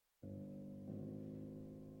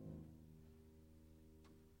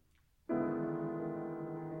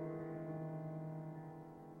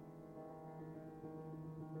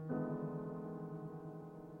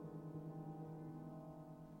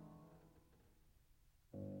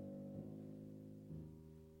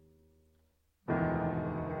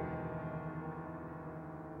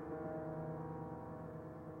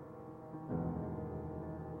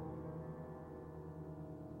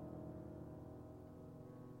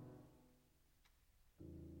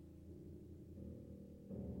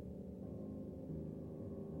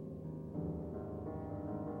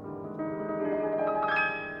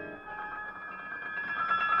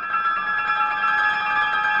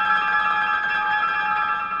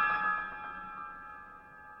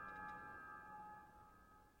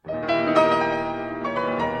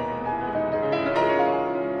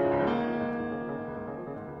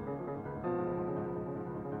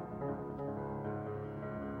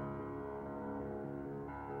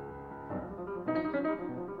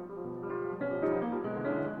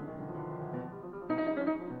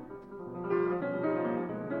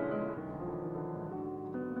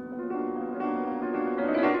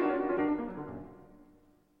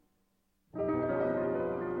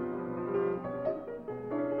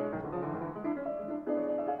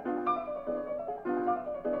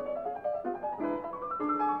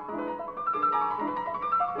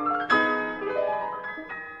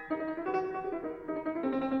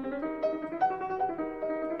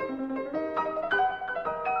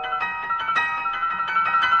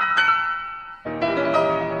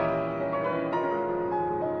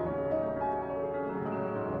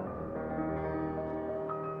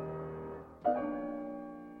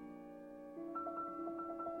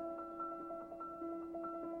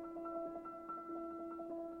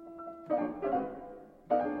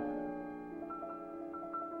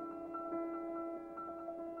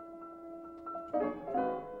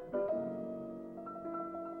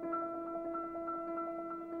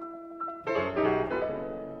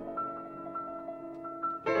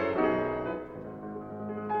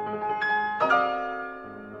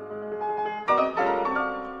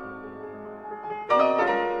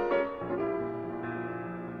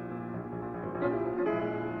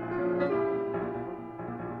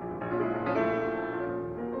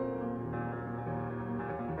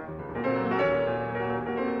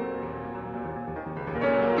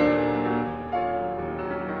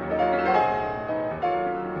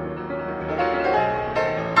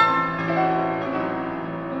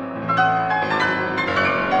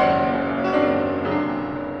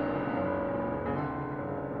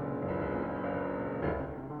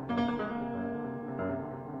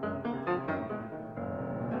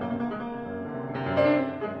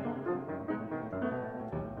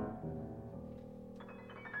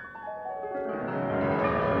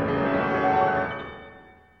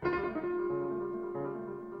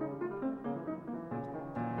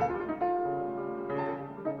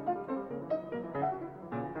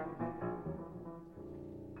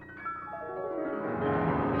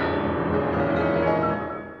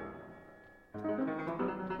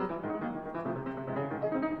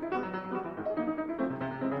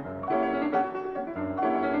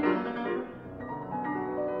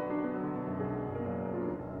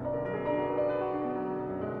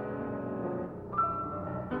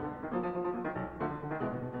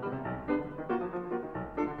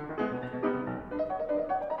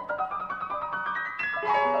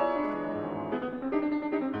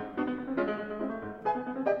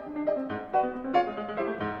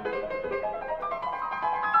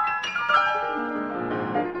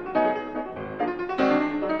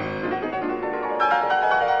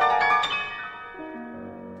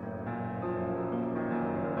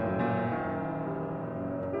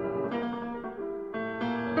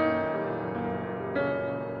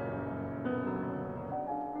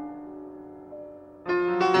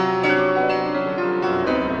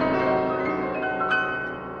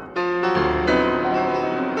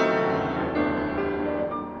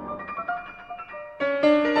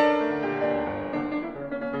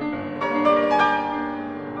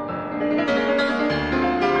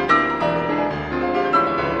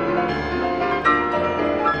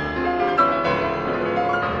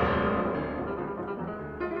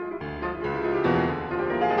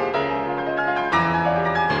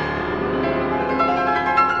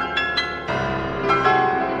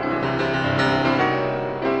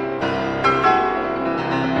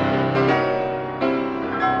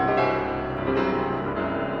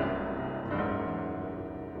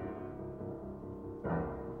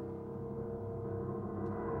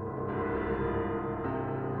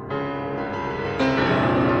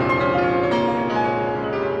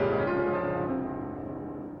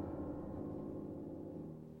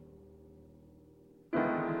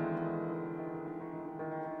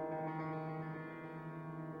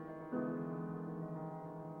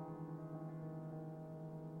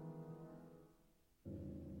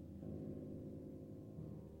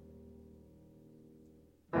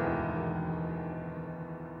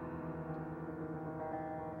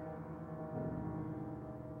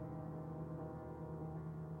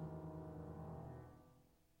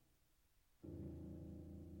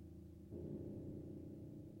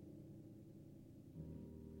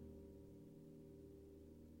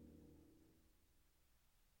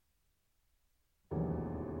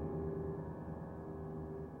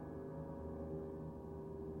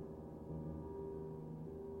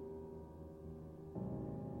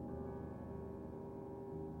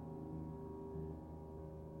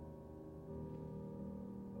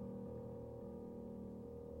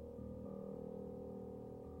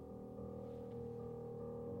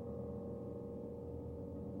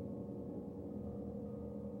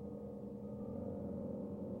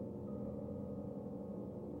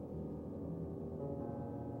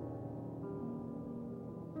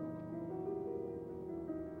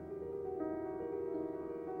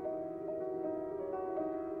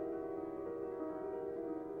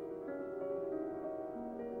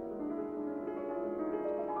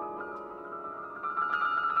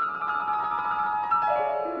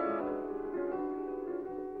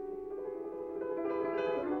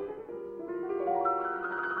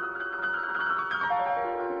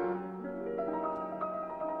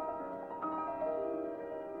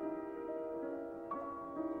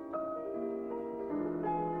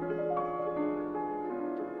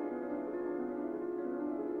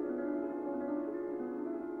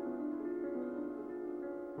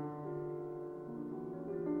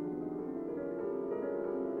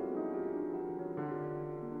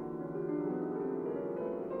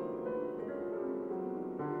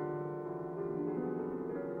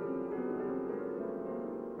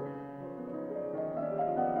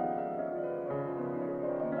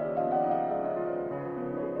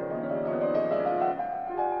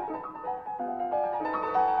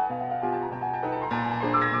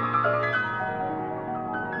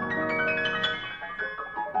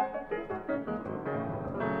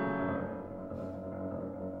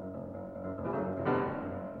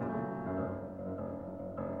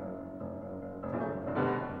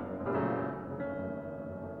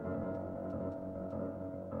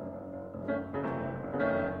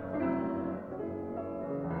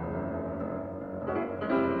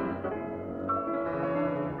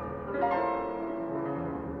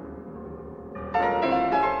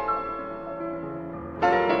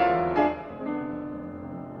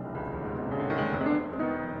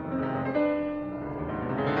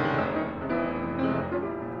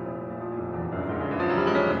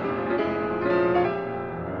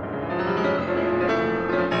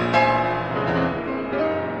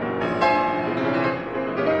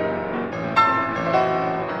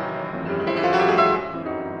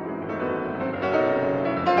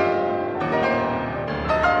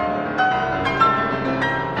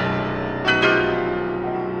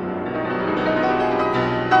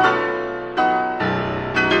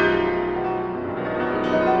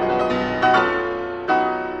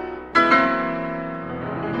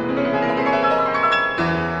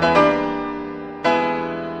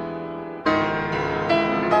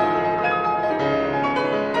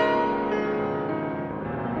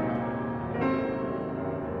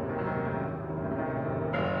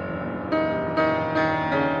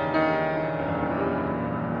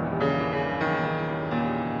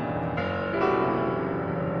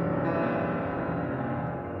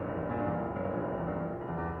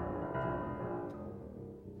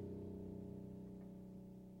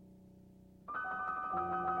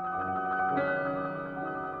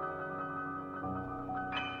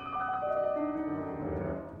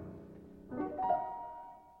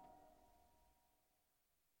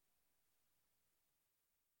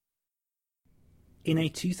 In a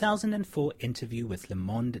 2004 interview with Le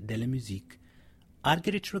Monde de la Musique,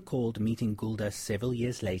 Argerich recalled meeting Gulda several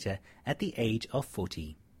years later at the age of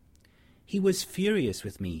 40. "He was furious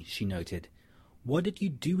with me," she noted. "What did you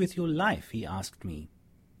do with your life?" he asked me.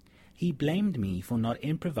 He blamed me for not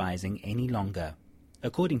improvising any longer.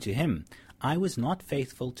 According to him, I was not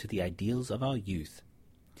faithful to the ideals of our youth.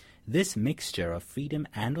 This mixture of freedom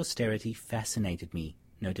and austerity fascinated me,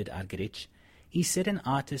 noted Argerich. He said an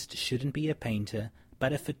artist shouldn't be a painter,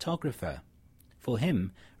 but a photographer. For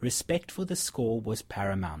him, respect for the score was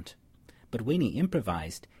paramount. But when he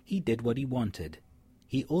improvised, he did what he wanted.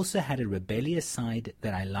 He also had a rebellious side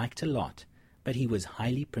that I liked a lot, but he was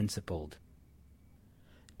highly principled.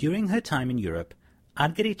 During her time in Europe,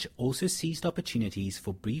 Argerich also seized opportunities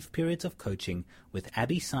for brief periods of coaching with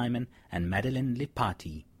Abby Simon and Madeleine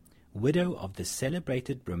Lipati, widow of the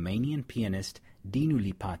celebrated Romanian pianist Dinu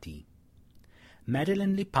Lipati.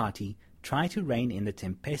 Madeleine Lipati tried to rein in the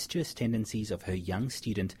tempestuous tendencies of her young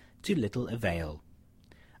student to little avail.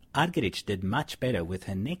 Argerich did much better with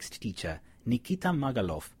her next teacher, Nikita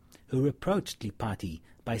Magalov, who reproached Lipati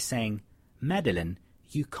by saying, "Madeleine,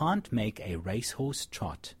 you can't make a racehorse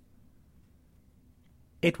trot."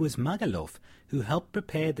 It was Magalov who helped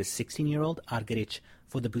prepare the 16-year-old Argerich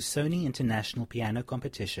for the Busoni International Piano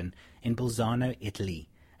Competition in Bolzano, Italy,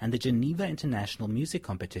 and the Geneva International Music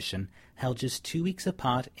Competition held just 2 weeks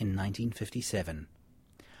apart in 1957.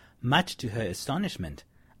 Much to her astonishment,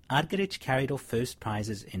 Argerich carried off first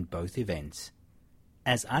prizes in both events.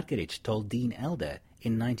 As Argerich told Dean Elder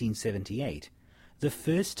in 1978, the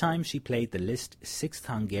first time she played the Liszt Sixth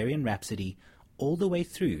Hungarian Rhapsody all the way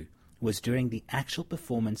through was during the actual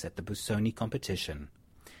performance at the Busoni competition.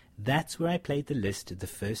 "That's where I played the Liszt the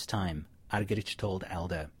first time," Argerich told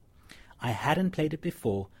Elder. "I hadn't played it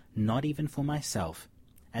before, not even for myself.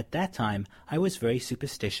 At that time, I was very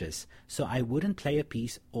superstitious, so I wouldn't play a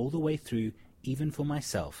piece all the way through, even for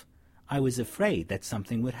myself. I was afraid that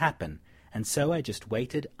something would happen, and so I just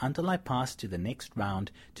waited until I passed to the next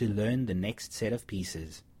round to learn the next set of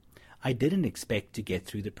pieces. I didn't expect to get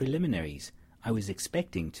through the preliminaries. I was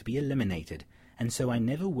expecting to be eliminated, and so I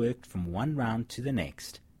never worked from one round to the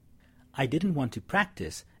next. I didn't want to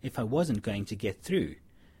practice if I wasn't going to get through.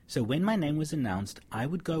 So when my name was announced, I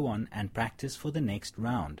would go on and practice for the next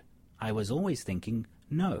round. I was always thinking,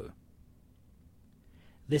 no."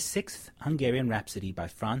 The Sixth Hungarian Rhapsody by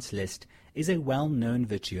Franz Liszt is a well-known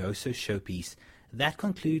virtuoso showpiece that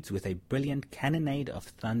concludes with a brilliant cannonade of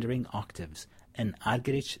thundering octaves, an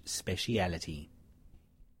Argerich speciality.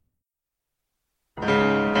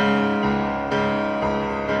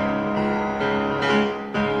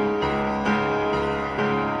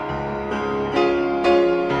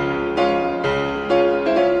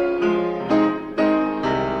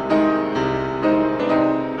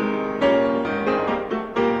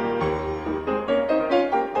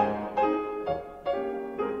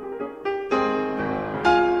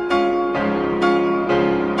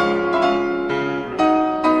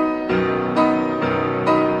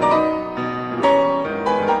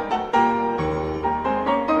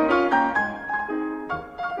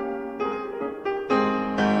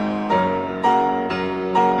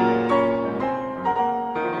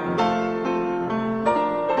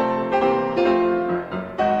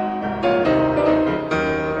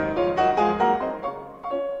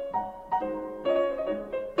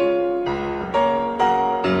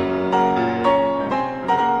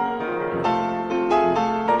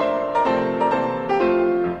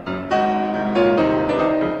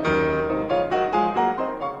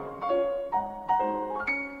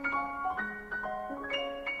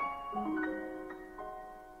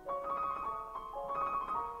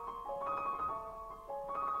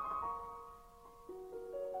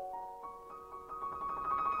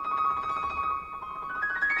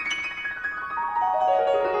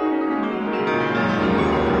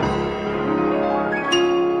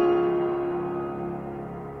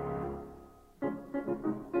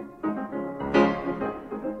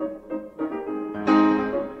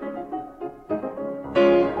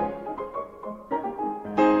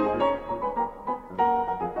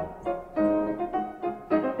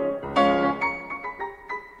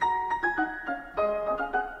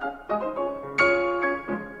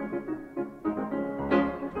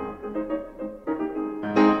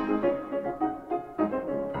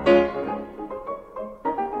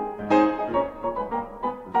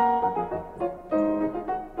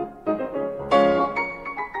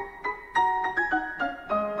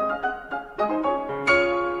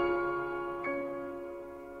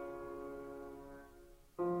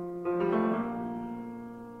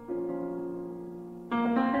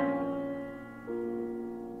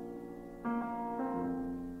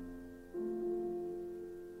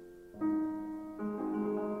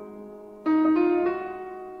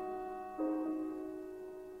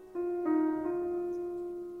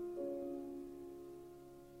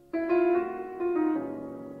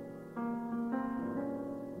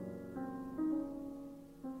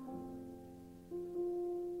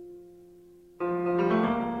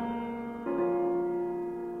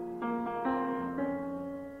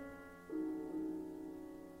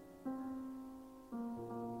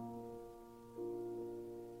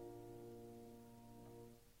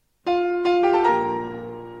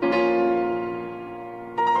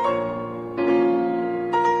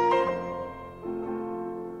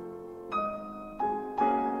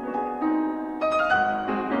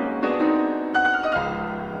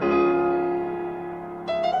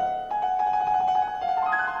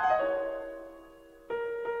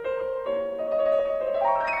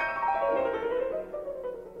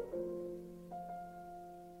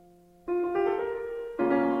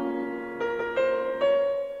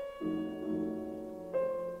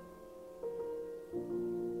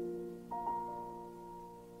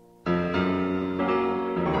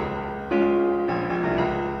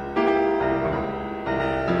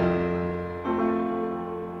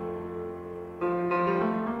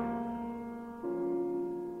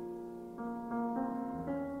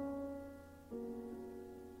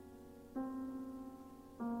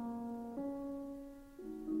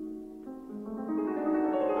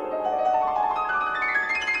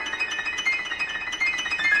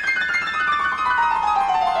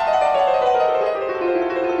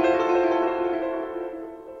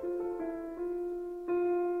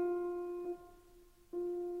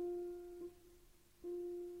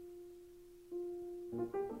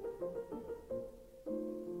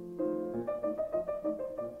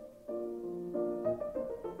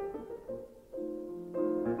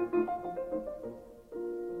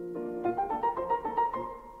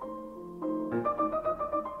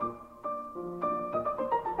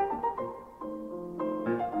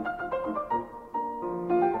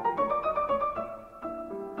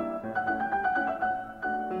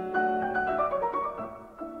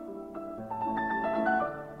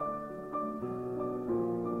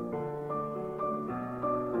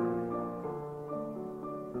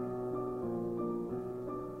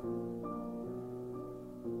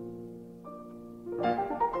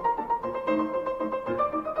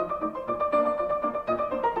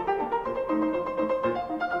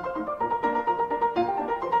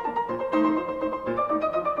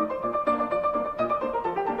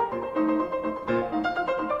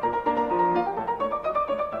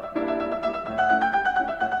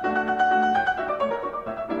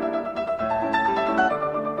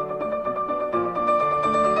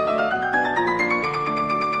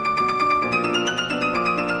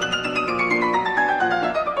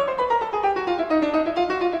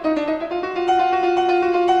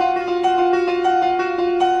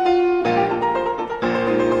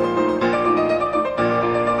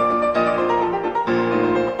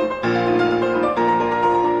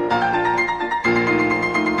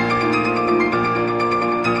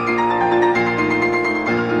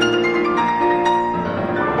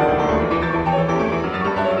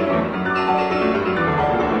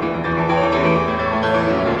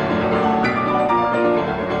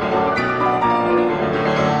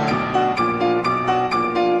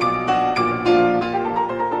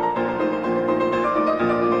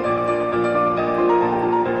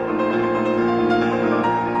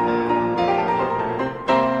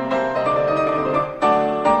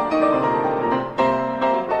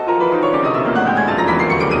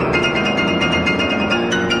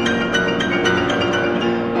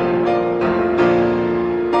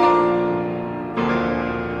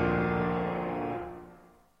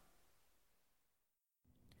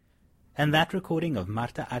 and that recording of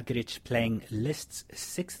Marta Argerich playing Liszt's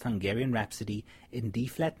Sixth Hungarian Rhapsody in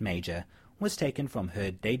D-flat major was taken from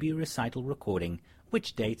her debut recital recording,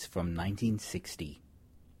 which dates from 1960.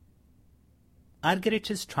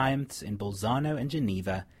 Argerich's triumphs in Bolzano and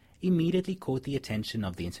Geneva immediately caught the attention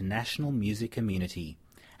of the international music community,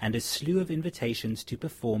 and a slew of invitations to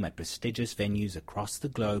perform at prestigious venues across the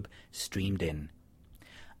globe streamed in.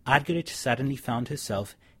 Argerich suddenly found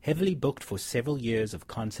herself heavily booked for several years of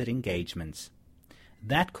concert engagements.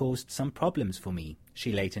 That caused some problems for me,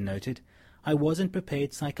 she later noted. I wasn't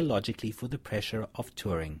prepared psychologically for the pressure of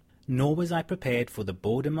touring, nor was I prepared for the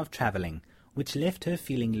boredom of travelling, which left her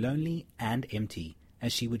feeling lonely and empty,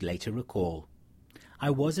 as she would later recall. I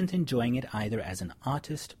wasn't enjoying it either as an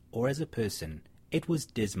artist or as a person. It was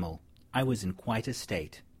dismal. I was in quite a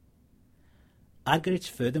state. Argerich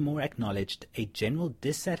furthermore acknowledged a general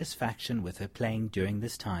dissatisfaction with her playing during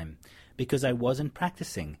this time, because I wasn't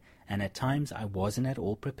practicing, and at times I wasn't at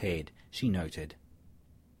all prepared, she noted.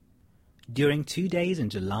 During 2 days in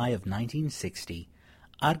July of 1960,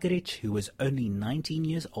 Argerich, who was only 19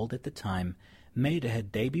 years old at the time, made her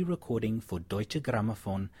debut recording for Deutsche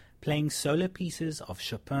Grammophon, playing solo pieces of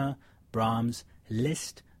Chopin, Brahms,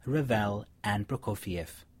 Liszt, Ravel, and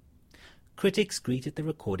Prokofiev. Critics greeted the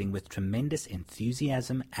recording with tremendous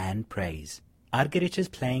enthusiasm and praise. Argerich's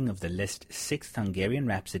playing of the Liszt Sixth Hungarian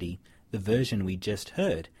Rhapsody, the version we just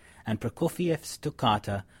heard, and Prokofiev's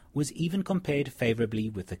Toccata was even compared favorably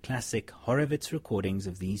with the classic Horowitz recordings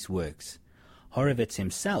of these works. Horowitz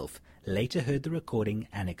himself later heard the recording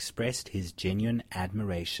and expressed his genuine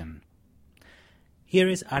admiration. Here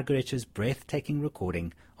is Argerich's breathtaking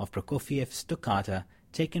recording of Prokofiev's Toccata,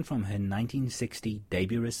 taken from her 1960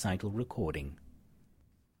 debut recital recording.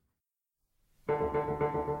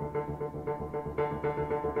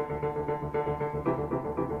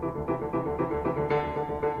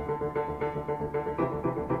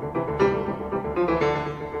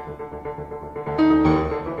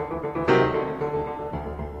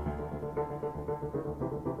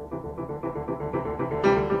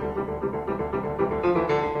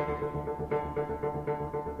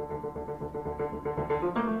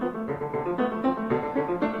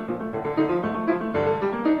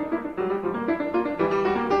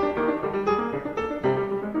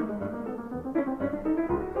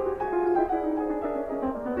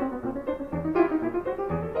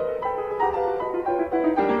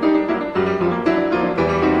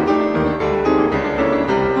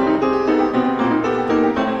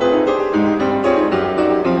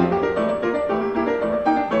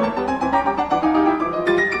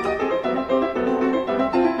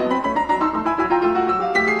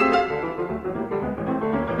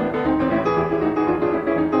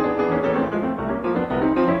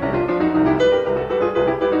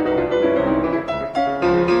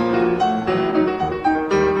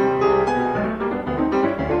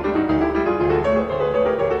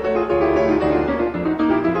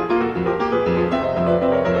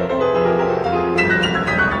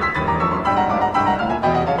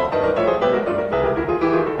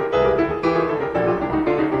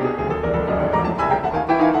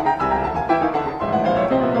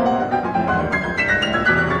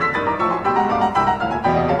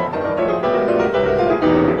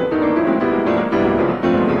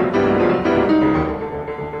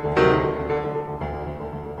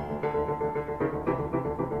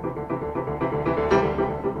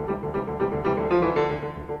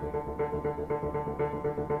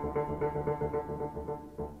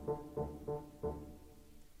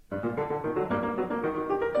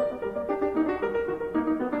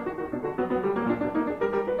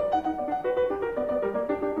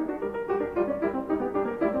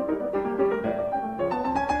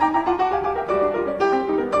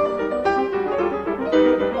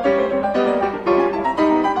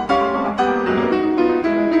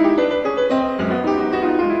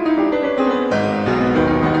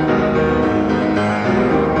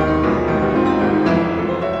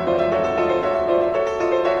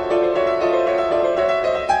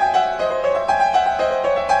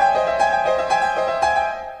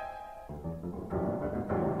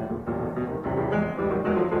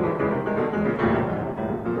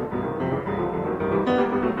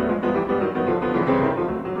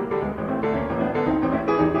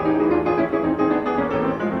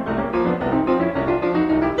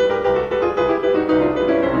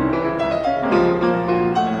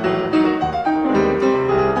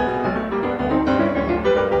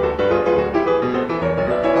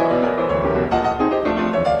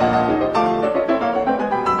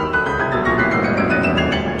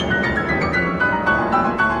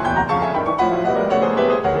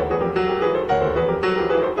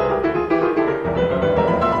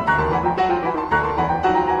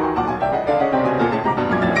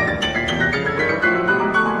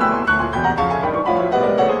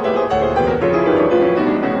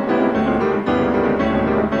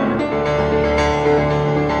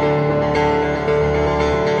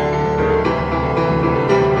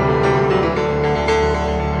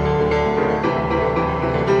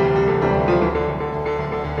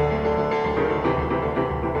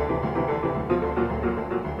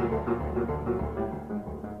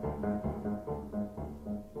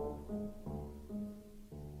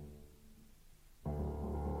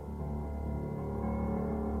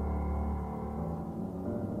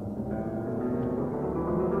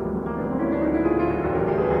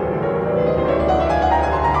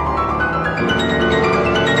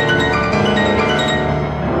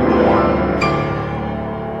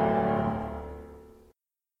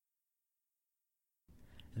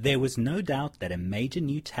 There was no doubt that a major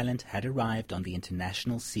new talent had arrived on the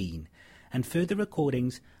international scene, and further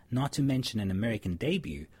recordings, not to mention an American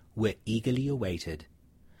debut, were eagerly awaited.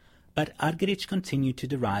 But Argerich continued to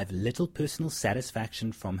derive little personal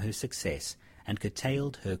satisfaction from her success and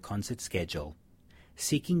curtailed her concert schedule.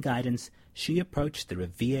 Seeking guidance, she approached the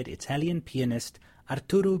revered Italian pianist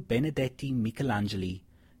Arturo Benedetti Michelangeli,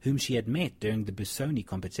 whom she had met during the Busoni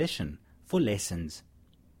competition, for lessons.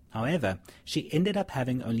 However, she ended up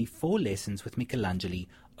having only 4 lessons with Michelangeli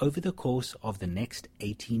over the course of the next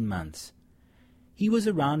 18 months. He was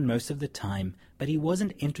around most of the time, but he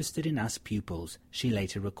wasn't interested in us pupils, she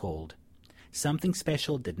later recalled. Something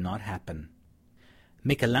special did not happen.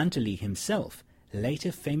 Michelangeli himself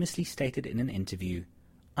later famously stated in an interview,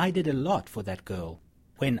 "I did a lot for that girl."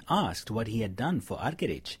 When asked what he had done for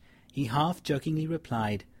Argerich, he half-jokingly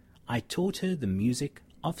replied, "I taught her the music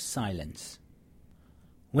of silence."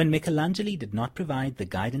 When Michelangeli did not provide the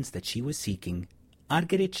guidance that she was seeking,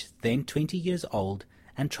 Argerich, then 20 years old,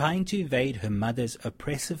 and trying to evade her mother's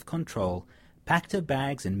oppressive control, packed her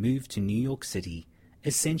bags and moved to New York City,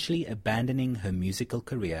 essentially abandoning her musical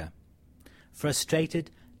career.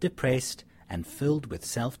 Frustrated, depressed, and filled with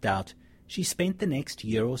self-doubt, she spent the next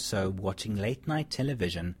year or so watching late-night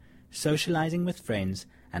television, socializing with friends,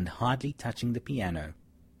 and hardly touching the piano.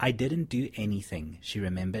 "I didn't do anything," she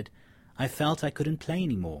remembered. "I felt I couldn't play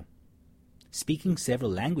anymore." Speaking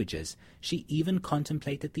several languages, she even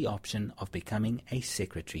contemplated the option of becoming a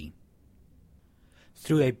secretary.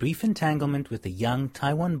 Through a brief entanglement with the young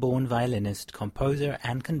Taiwan-born violinist, composer,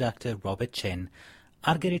 and conductor Robert Chen,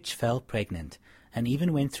 Argerich fell pregnant and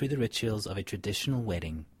even went through the rituals of a traditional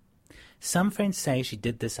wedding. Some friends say she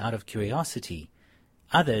did this out of curiosity,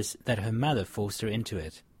 others that her mother forced her into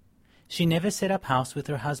it. She never set up house with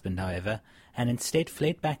her husband, however, and instead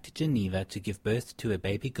fled back to Geneva to give birth to a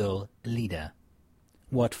baby girl, Lida.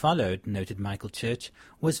 What followed, noted Michael Church,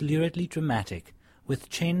 was luridly dramatic, with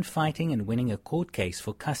Chen fighting and winning a court case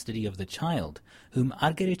for custody of the child, whom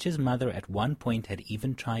Argerich's mother at one point had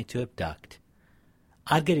even tried to abduct.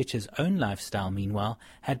 Argerich's own lifestyle, meanwhile,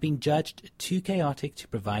 had been judged too chaotic to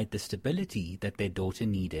provide the stability that their daughter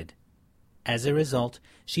needed. As a result,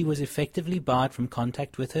 she was effectively barred from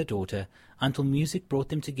contact with her daughter until music brought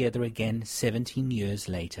them together again 17 years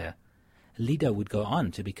later. Lida would go on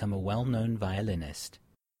to become a well-known violinist.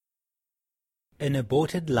 An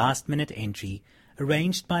aborted last-minute entry,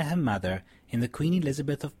 arranged by her mother in the Queen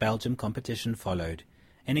Elizabeth of Belgium competition followed,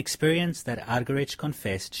 an experience that Argerich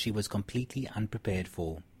confessed she was completely unprepared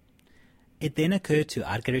for. It then occurred to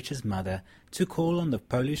Argerich's mother to call on the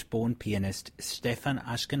Polish-born pianist Stefan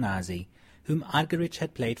Ashkenazy, whom Argerich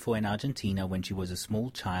had played for in Argentina when she was a small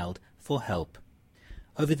child, for help.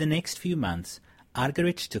 Over the next few months,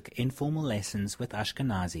 Argerich took informal lessons with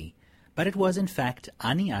Ashkenazy, but it was in fact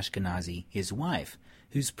Annie Ashkenazy, his wife,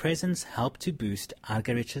 whose presence helped to boost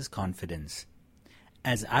Argerich's confidence.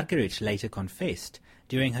 As Argerich later confessed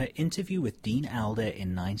during her interview with Dean Alder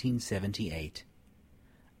in 1978,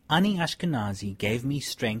 "Annie Ashkenazy gave me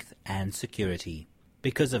strength and security.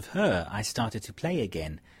 Because of her, I started to play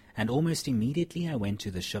again, and almost immediately I went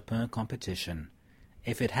to the Chopin competition.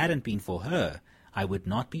 If it hadn't been for her, I would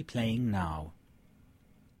not be playing now."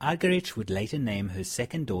 Argerich would later name her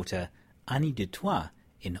second daughter Annie Dutoit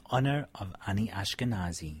in honor of Annie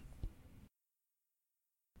Ashkenazy.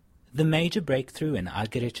 The major breakthrough in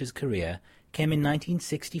Argerich's career came in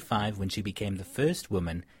 1965 when she became the first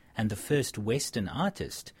woman and the first Western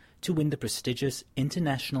artist to win the prestigious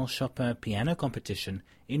International Chopin Piano Competition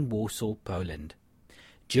in Warsaw, Poland.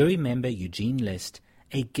 Jury member Eugene List,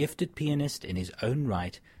 a gifted pianist in his own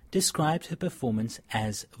right, described her performance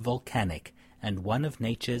as volcanic and one of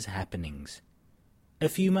nature's happenings. A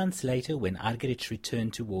few months later, when Argerich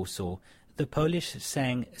returned to Warsaw, the Polish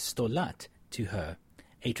sang "Sto lat" to her,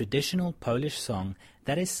 a traditional Polish song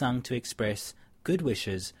that is sung to express good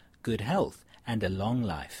wishes, good health, and a long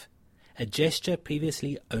life, a gesture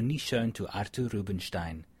previously only shown to Artur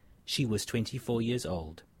Rubinstein. She was 24 years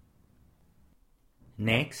old.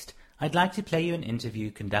 Next, I'd like to play you an interview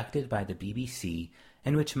conducted by the BBC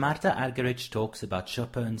in which Marta Argerich talks about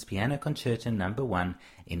Chopin's Piano Concerto No. 1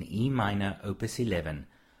 in E minor, Opus 11,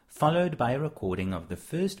 followed by a recording of the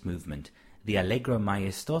first movement, the Allegro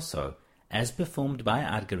Maestoso, as performed by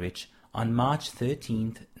Argerich on March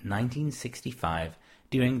 13, 1965,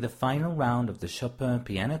 during the final round of the Chopin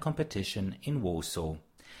Piano Competition in Warsaw.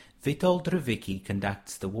 Witold Rewicki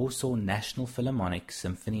conducts the Warsaw National Philharmonic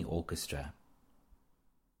Symphony Orchestra.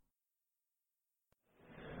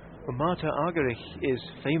 Marta Argerich is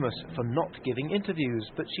famous for not giving interviews,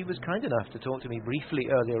 but she was kind enough to talk to me briefly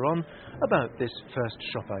earlier on about this first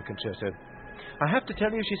Chopin concerto. I have to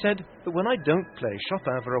tell you, she said, that when I don't play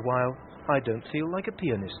Chopin for a while, I don't feel like a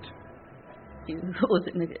pianist. He was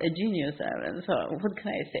a genius, so what can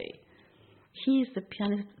I say? He is the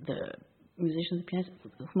pianist, the musician, the pianist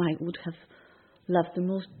whom I would have loved the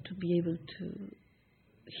most to be able to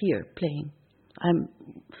hear playing. I'm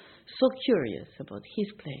so curious about his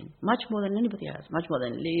playing, much more than anybody else, much more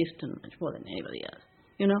than Liszt and much more than anybody else.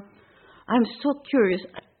 You know, I'm so curious.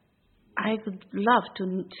 I would love to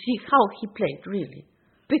see how he played, really,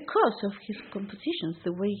 because of his compositions,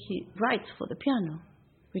 the way he writes for the piano,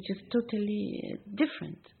 which is totally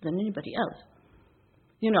different than anybody else.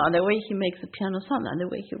 You know, the way he makes the piano sound and the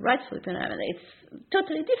way he writes for the piano, I mean, it's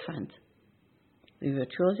totally different. The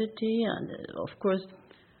virtuosity and, of course,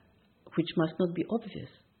 which must not be obvious,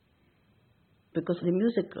 because the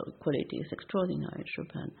musical quality is extraordinary in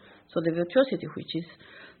Chopin. So the virtuosity, which is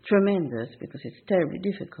tremendous, because it's terribly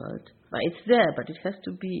difficult, but it's there, but it has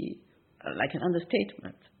to be like an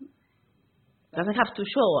understatement. It doesn't have to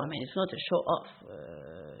show, I mean, it's not a show-off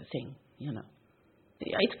thing, you know.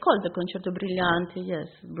 It's called the Concerto Brillante, yes,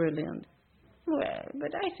 brilliant. Well,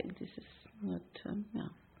 but I think this is not,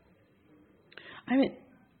 yeah. I mean,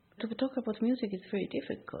 to talk about music is very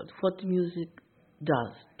difficult. What music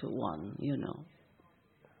does to one, you know.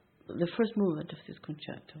 The first movement of this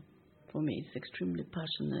concerto, for me, is extremely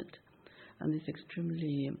passionate and it's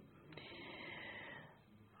extremely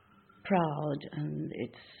proud, and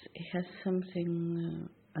it has something,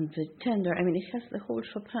 and the tender, I mean, it has the whole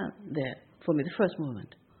Chopin there, for me, the first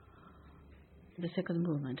movement. The second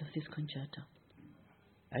movement of this concerto,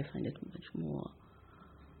 I find it much more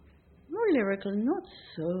lyrical, not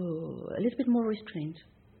so, a little bit more restrained.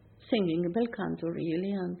 Singing, bel canto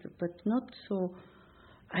really, but not so.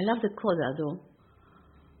 I love the coda though.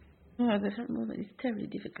 No, the third movement is terribly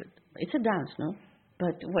difficult. It's a dance, no?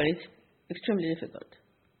 But, well, it's extremely difficult.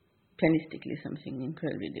 Pianistically, something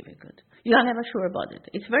incredibly difficult. You are never sure about it.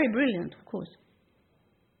 It's very brilliant, of course.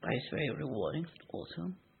 But it's very rewarding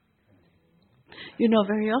also. You know,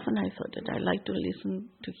 very often I thought that I like to listen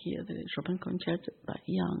to hear the Chopin concerto by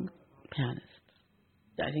young pianists.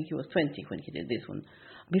 I think he was 20 when he did this one.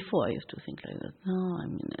 Before I used to think like that. No,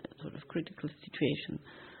 I'm in a sort of critical situation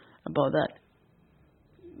about that.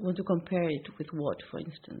 Want to compare it with what, for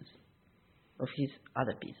instance, of his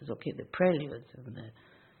other pieces? Okay, the preludes and the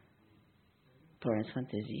Florence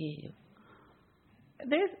Fantasy.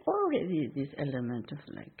 There's already this element of,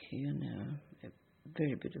 like, you know, a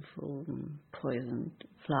very beautiful poisoned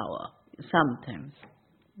flower. Sometimes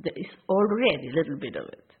there is already a little bit of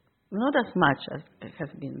it. Not as much as it has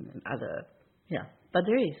been in other, yeah, but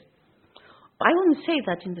there is. I wouldn't say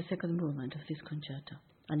that in the second movement of this concerto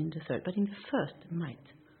and in the third, but in the first it might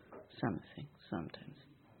something sometimes.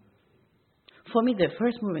 For me, the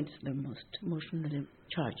first movement is the most emotionally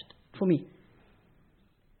charged. For me.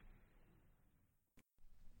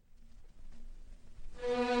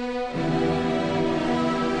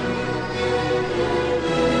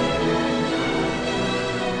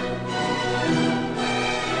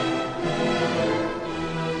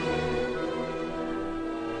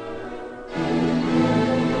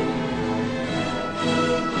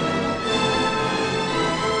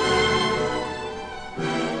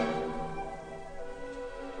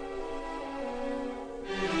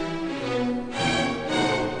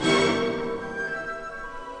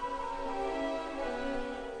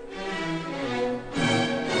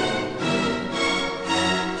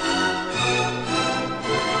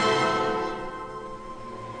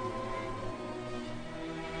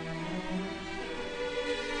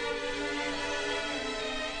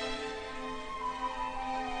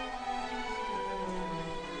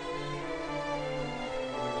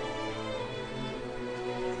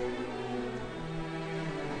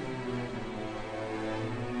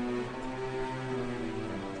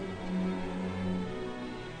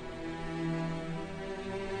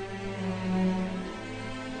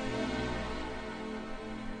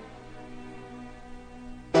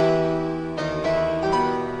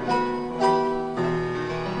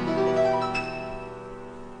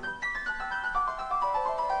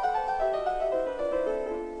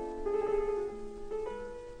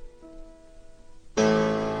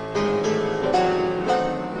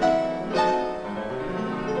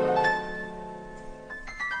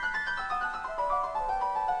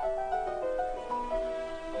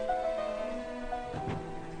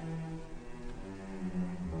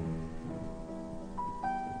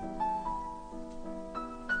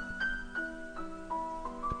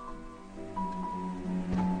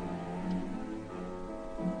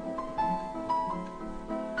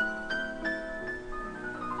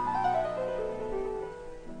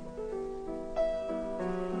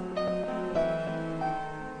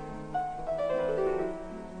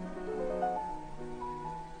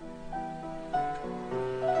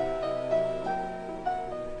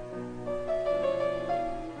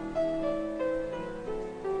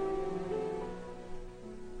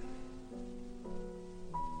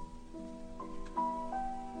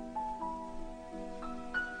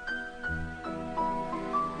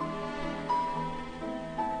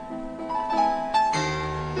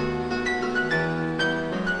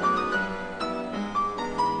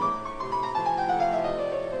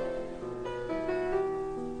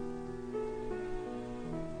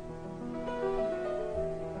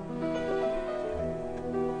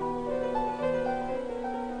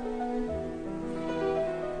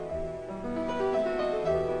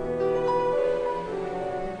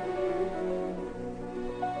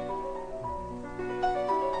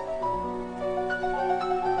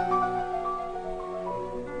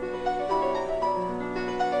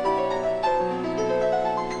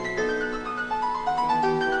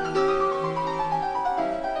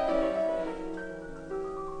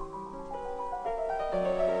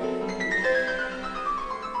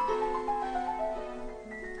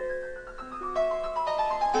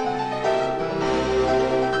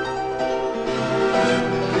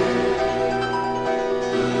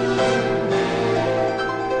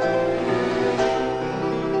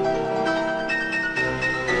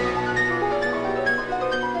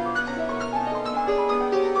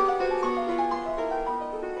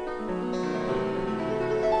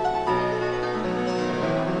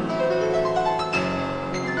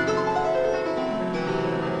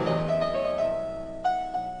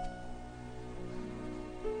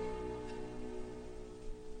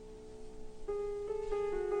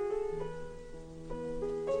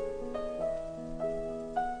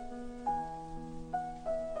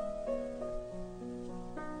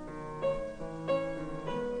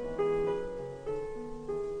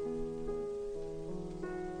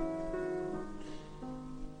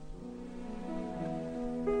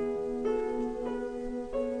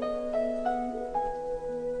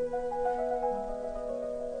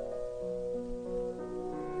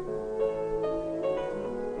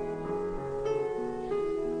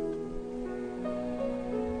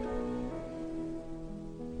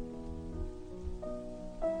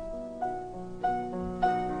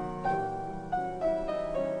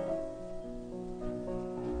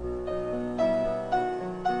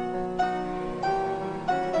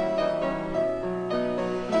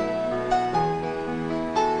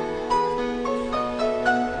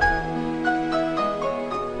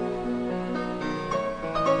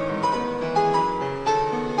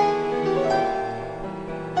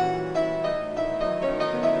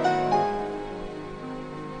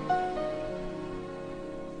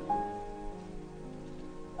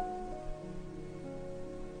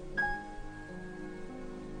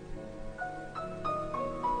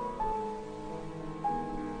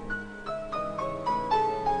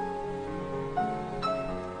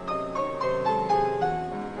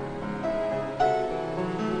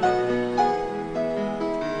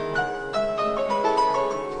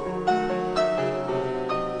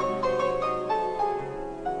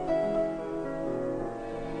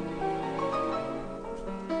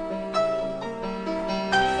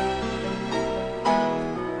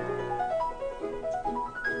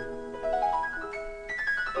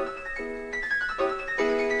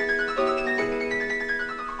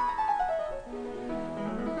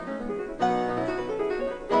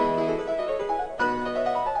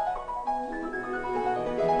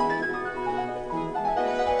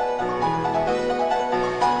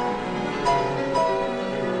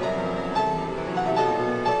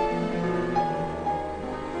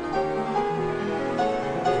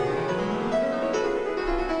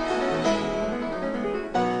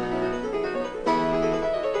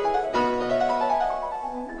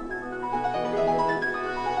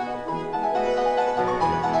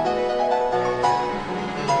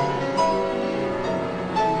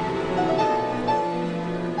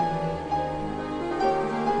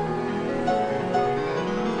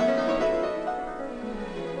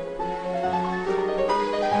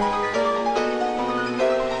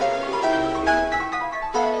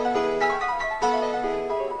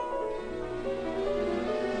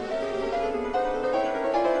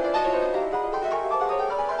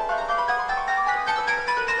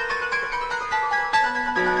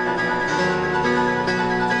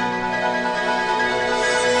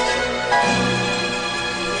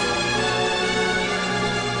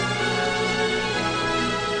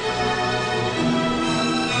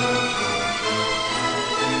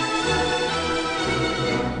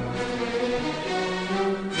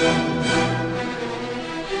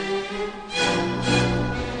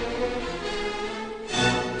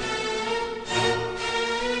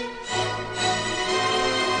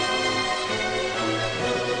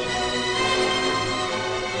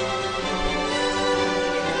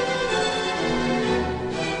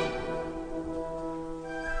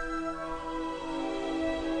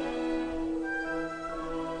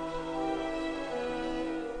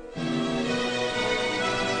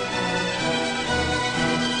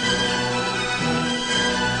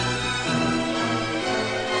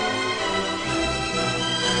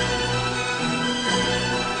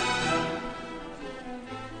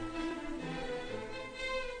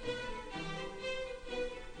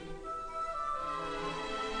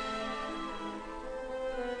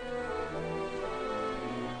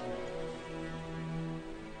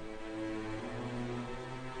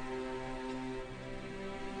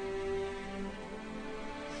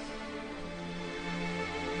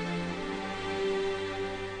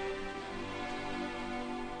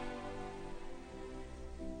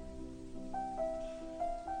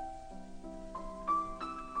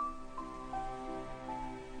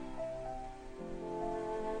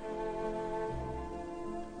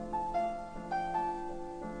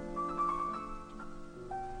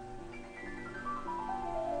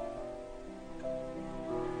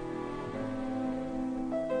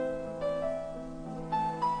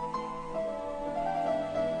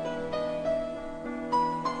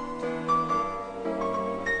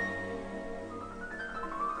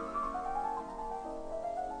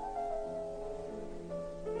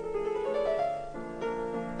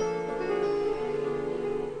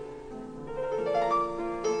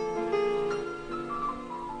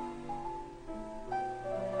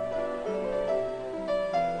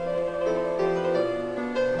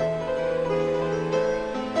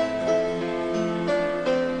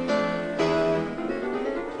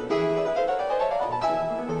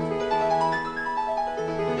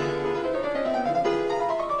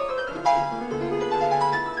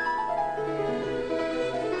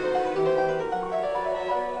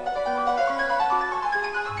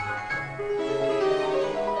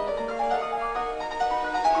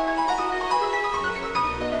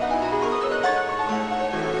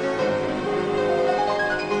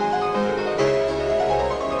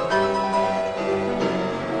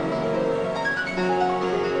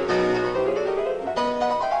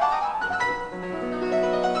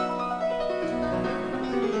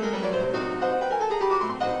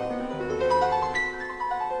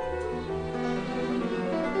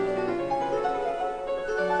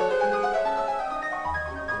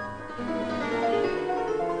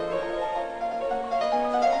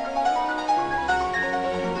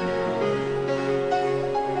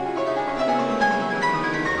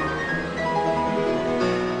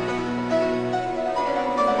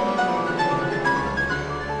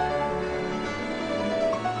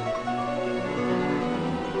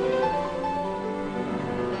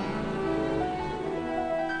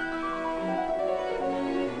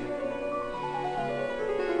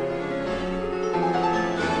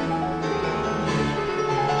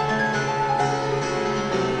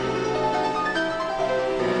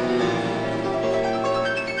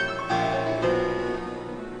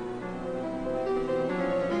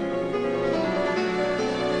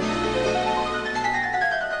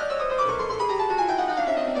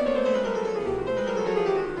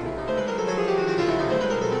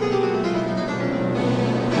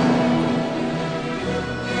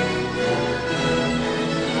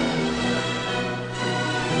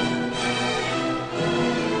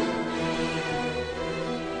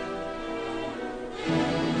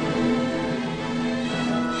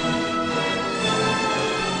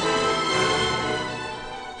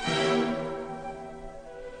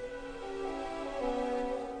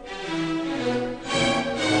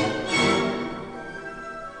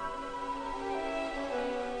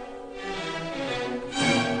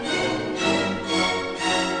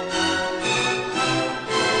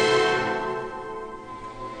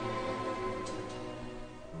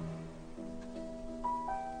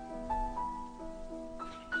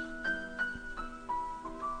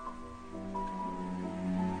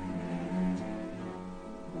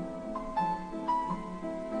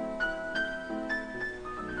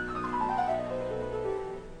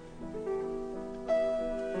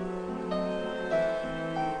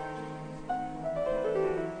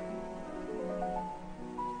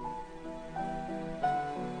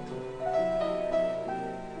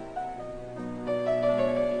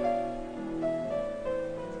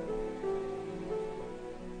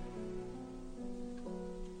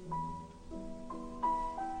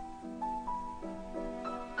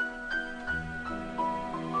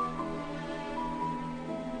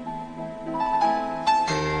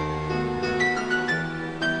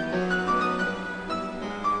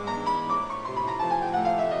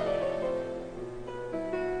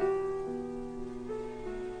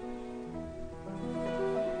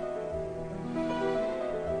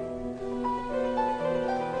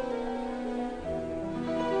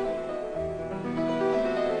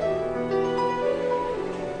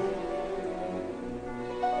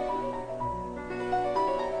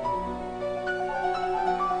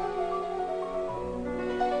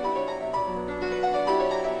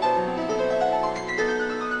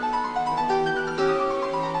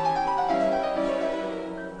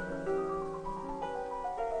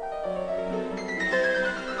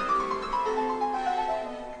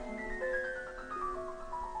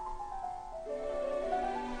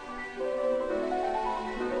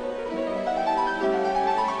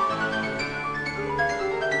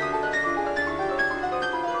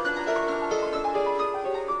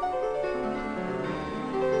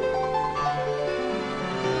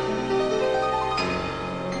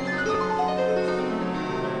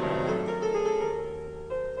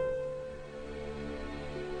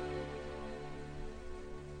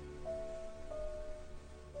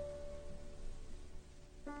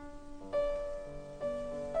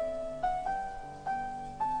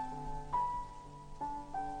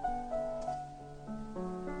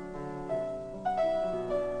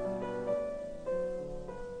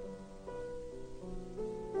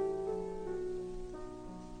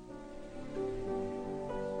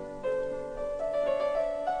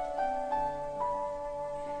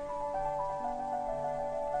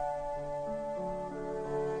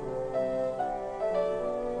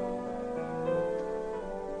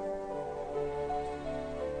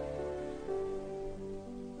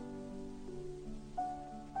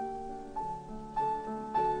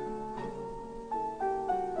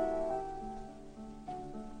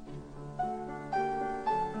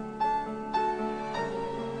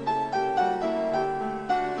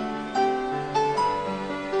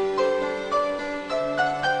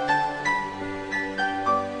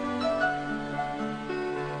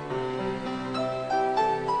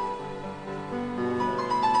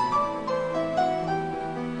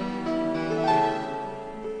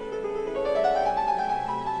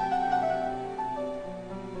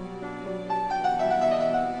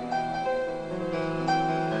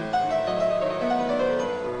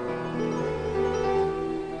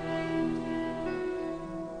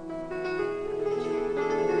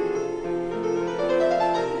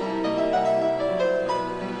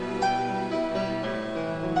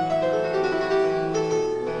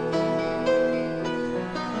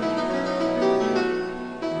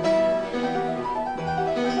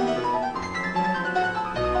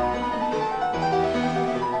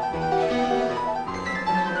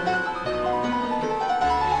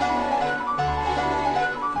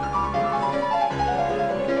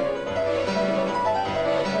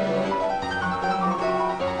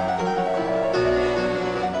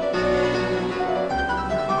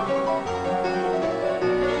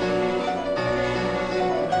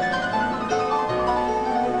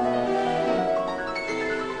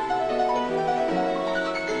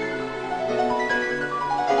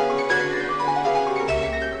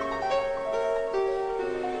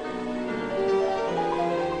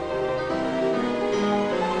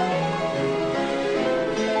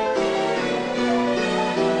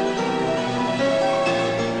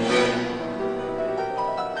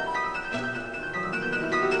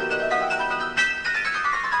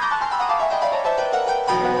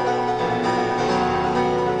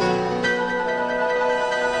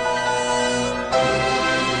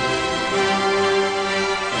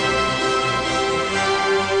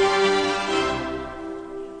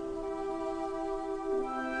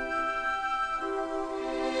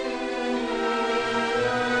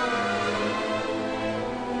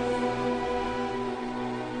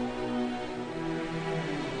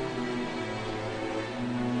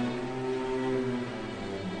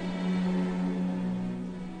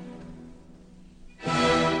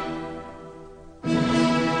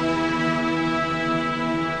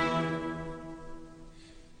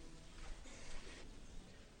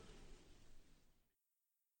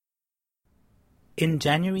 In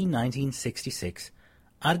January 1966,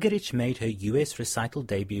 Argerich made her U.S. recital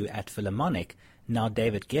debut at Philharmonic, now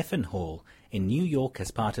David Geffen Hall, in New York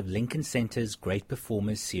as part of Lincoln Center's Great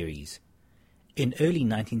Performers series. In early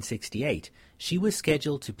 1968, she was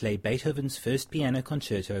scheduled to play Beethoven's first piano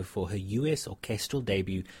concerto for her U.S. orchestral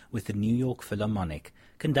debut with the New York Philharmonic,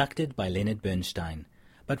 conducted by Leonard Bernstein,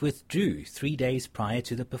 but withdrew 3 days prior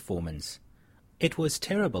to the performance. "It was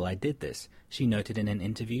terrible I did this," she noted in an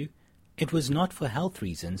interview. "It was not for health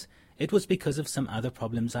reasons, it was because of some other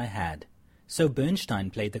problems I had." So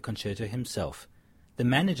Bernstein played the concerto himself. The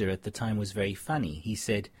manager at the time was very funny. He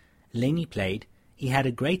said, "Lenny played, he had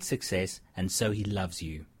a great success, and so he loves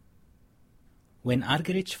you." When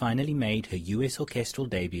Argerich finally made her U.S. orchestral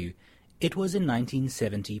debut, it was in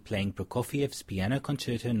 1970 playing Prokofiev's Piano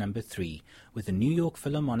Concerto No. 3 with the New York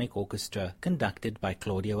Philharmonic Orchestra conducted by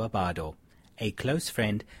Claudio Abbado, a close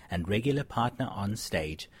friend and regular partner on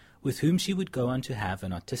stage, with whom she would go on to have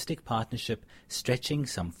an artistic partnership stretching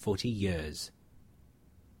some 40 years.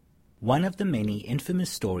 One of the many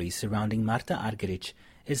infamous stories surrounding Marta Argerich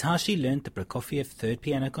is how she learned the Prokofiev Third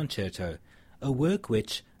Piano Concerto, a work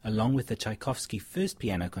which, along with the Tchaikovsky First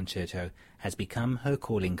Piano Concerto, has become her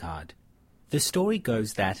calling card. The story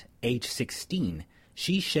goes that, age 16,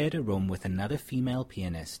 she shared a room with another female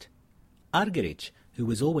pianist. Argerich, who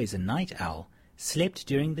was always a night owl, slept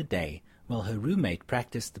during the day while her roommate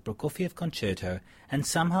practiced the Prokofiev Concerto, and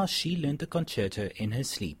somehow she learned the concerto in her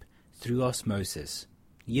sleep, through osmosis.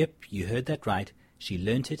 Yep, you heard that right, she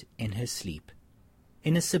learnt it in her sleep.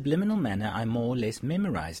 "In a subliminal manner I more or less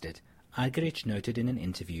memorized it," Argerich noted in an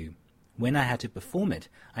interview. "When I had to perform it,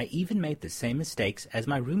 I even made the same mistakes as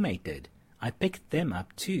my roommate did. I picked them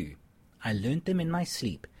up too. I learnt them in my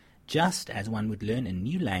sleep, just as one would learn a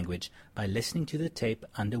new language by listening to the tape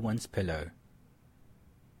under one's pillow."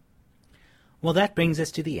 Well, that brings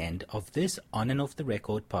us to the end of this On and Off the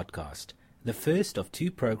Record podcast, the first of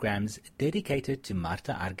 2 programs dedicated to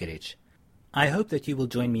Marta Argerich. I hope that you will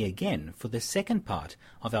join me again for the second part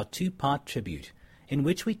of our 2-part tribute, in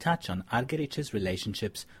which we touch on Argerich's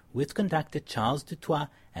relationships with conductor Charles Dutoit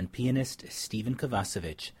and pianist Stephen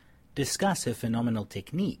Kovacevic, discuss her phenomenal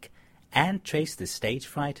technique, and trace the stage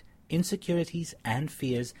fright, insecurities and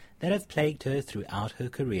fears that have plagued her throughout her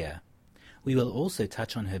career. We will also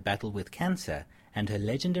touch on her battle with cancer and her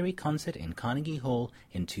legendary concert in Carnegie Hall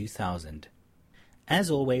in 2000. As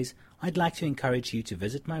always, I'd like to encourage you to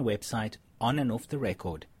visit my website On and Off the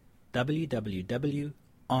Record,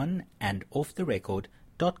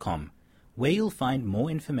 www.onandofftherecord.com, where you'll find more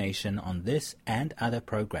information on this and other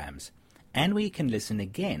programs, and where you can listen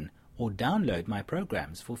again or download my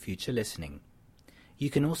programs for future listening. You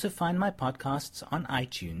can also find my podcasts on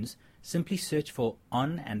iTunes. Simply search for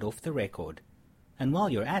On and Off the Record. And while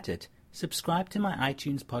you're at it, subscribe to my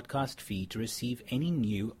iTunes podcast feed to receive any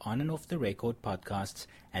new On and Off the Record podcasts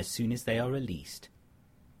as soon as they are released.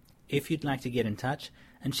 If you'd like to get in touch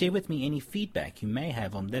and share with me any feedback you may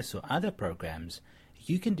have on this or other programs,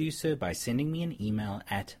 you can do so by sending me an email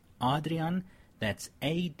at Adrian, that's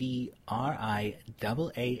ADRIAAN,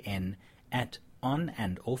 at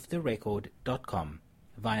onandofftherecord.com,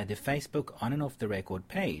 via the Facebook On and Off the Record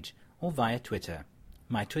page, or via Twitter.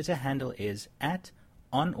 My Twitter handle is at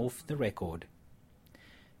OnOffTheRecord.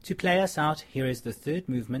 To play us out, here is the third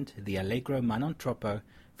movement, the Allegro ma non troppo,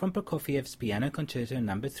 from Prokofiev's Piano Concerto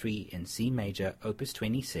No. 3 in C major, Opus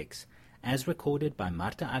 26, as recorded by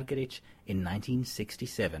Marta Argerich in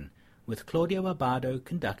 1967, with Claudio Abbado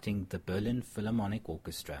conducting the Berlin Philharmonic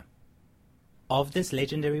Orchestra. Of this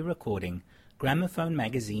legendary recording, Gramophone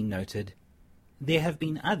magazine noted, "There have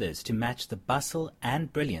been others to match the bustle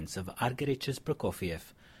and brilliance of Argerich's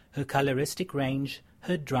Prokofiev, her coloristic range,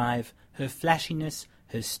 her drive, her flashiness,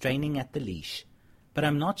 her straining at the leash. But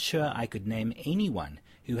I'm not sure I could name anyone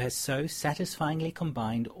who has so satisfyingly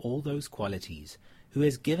combined all those qualities, who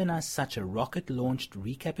has given us such a rocket-launched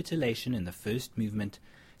recapitulation in the first movement,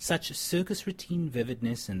 such circus routine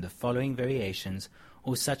vividness in the following variations,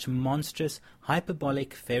 or such monstrous,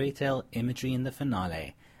 hyperbolic fairy tale imagery in the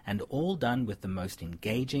finale, and all done with the most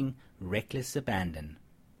engaging, reckless abandon."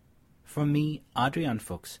 From me, Adrian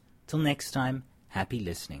Fuchs, till next time, happy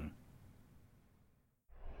listening.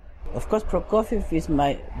 Of course, Prokofiev is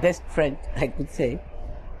my best friend, I could say.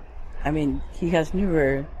 I mean, he has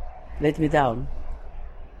never let me down.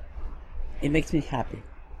 It makes me happy.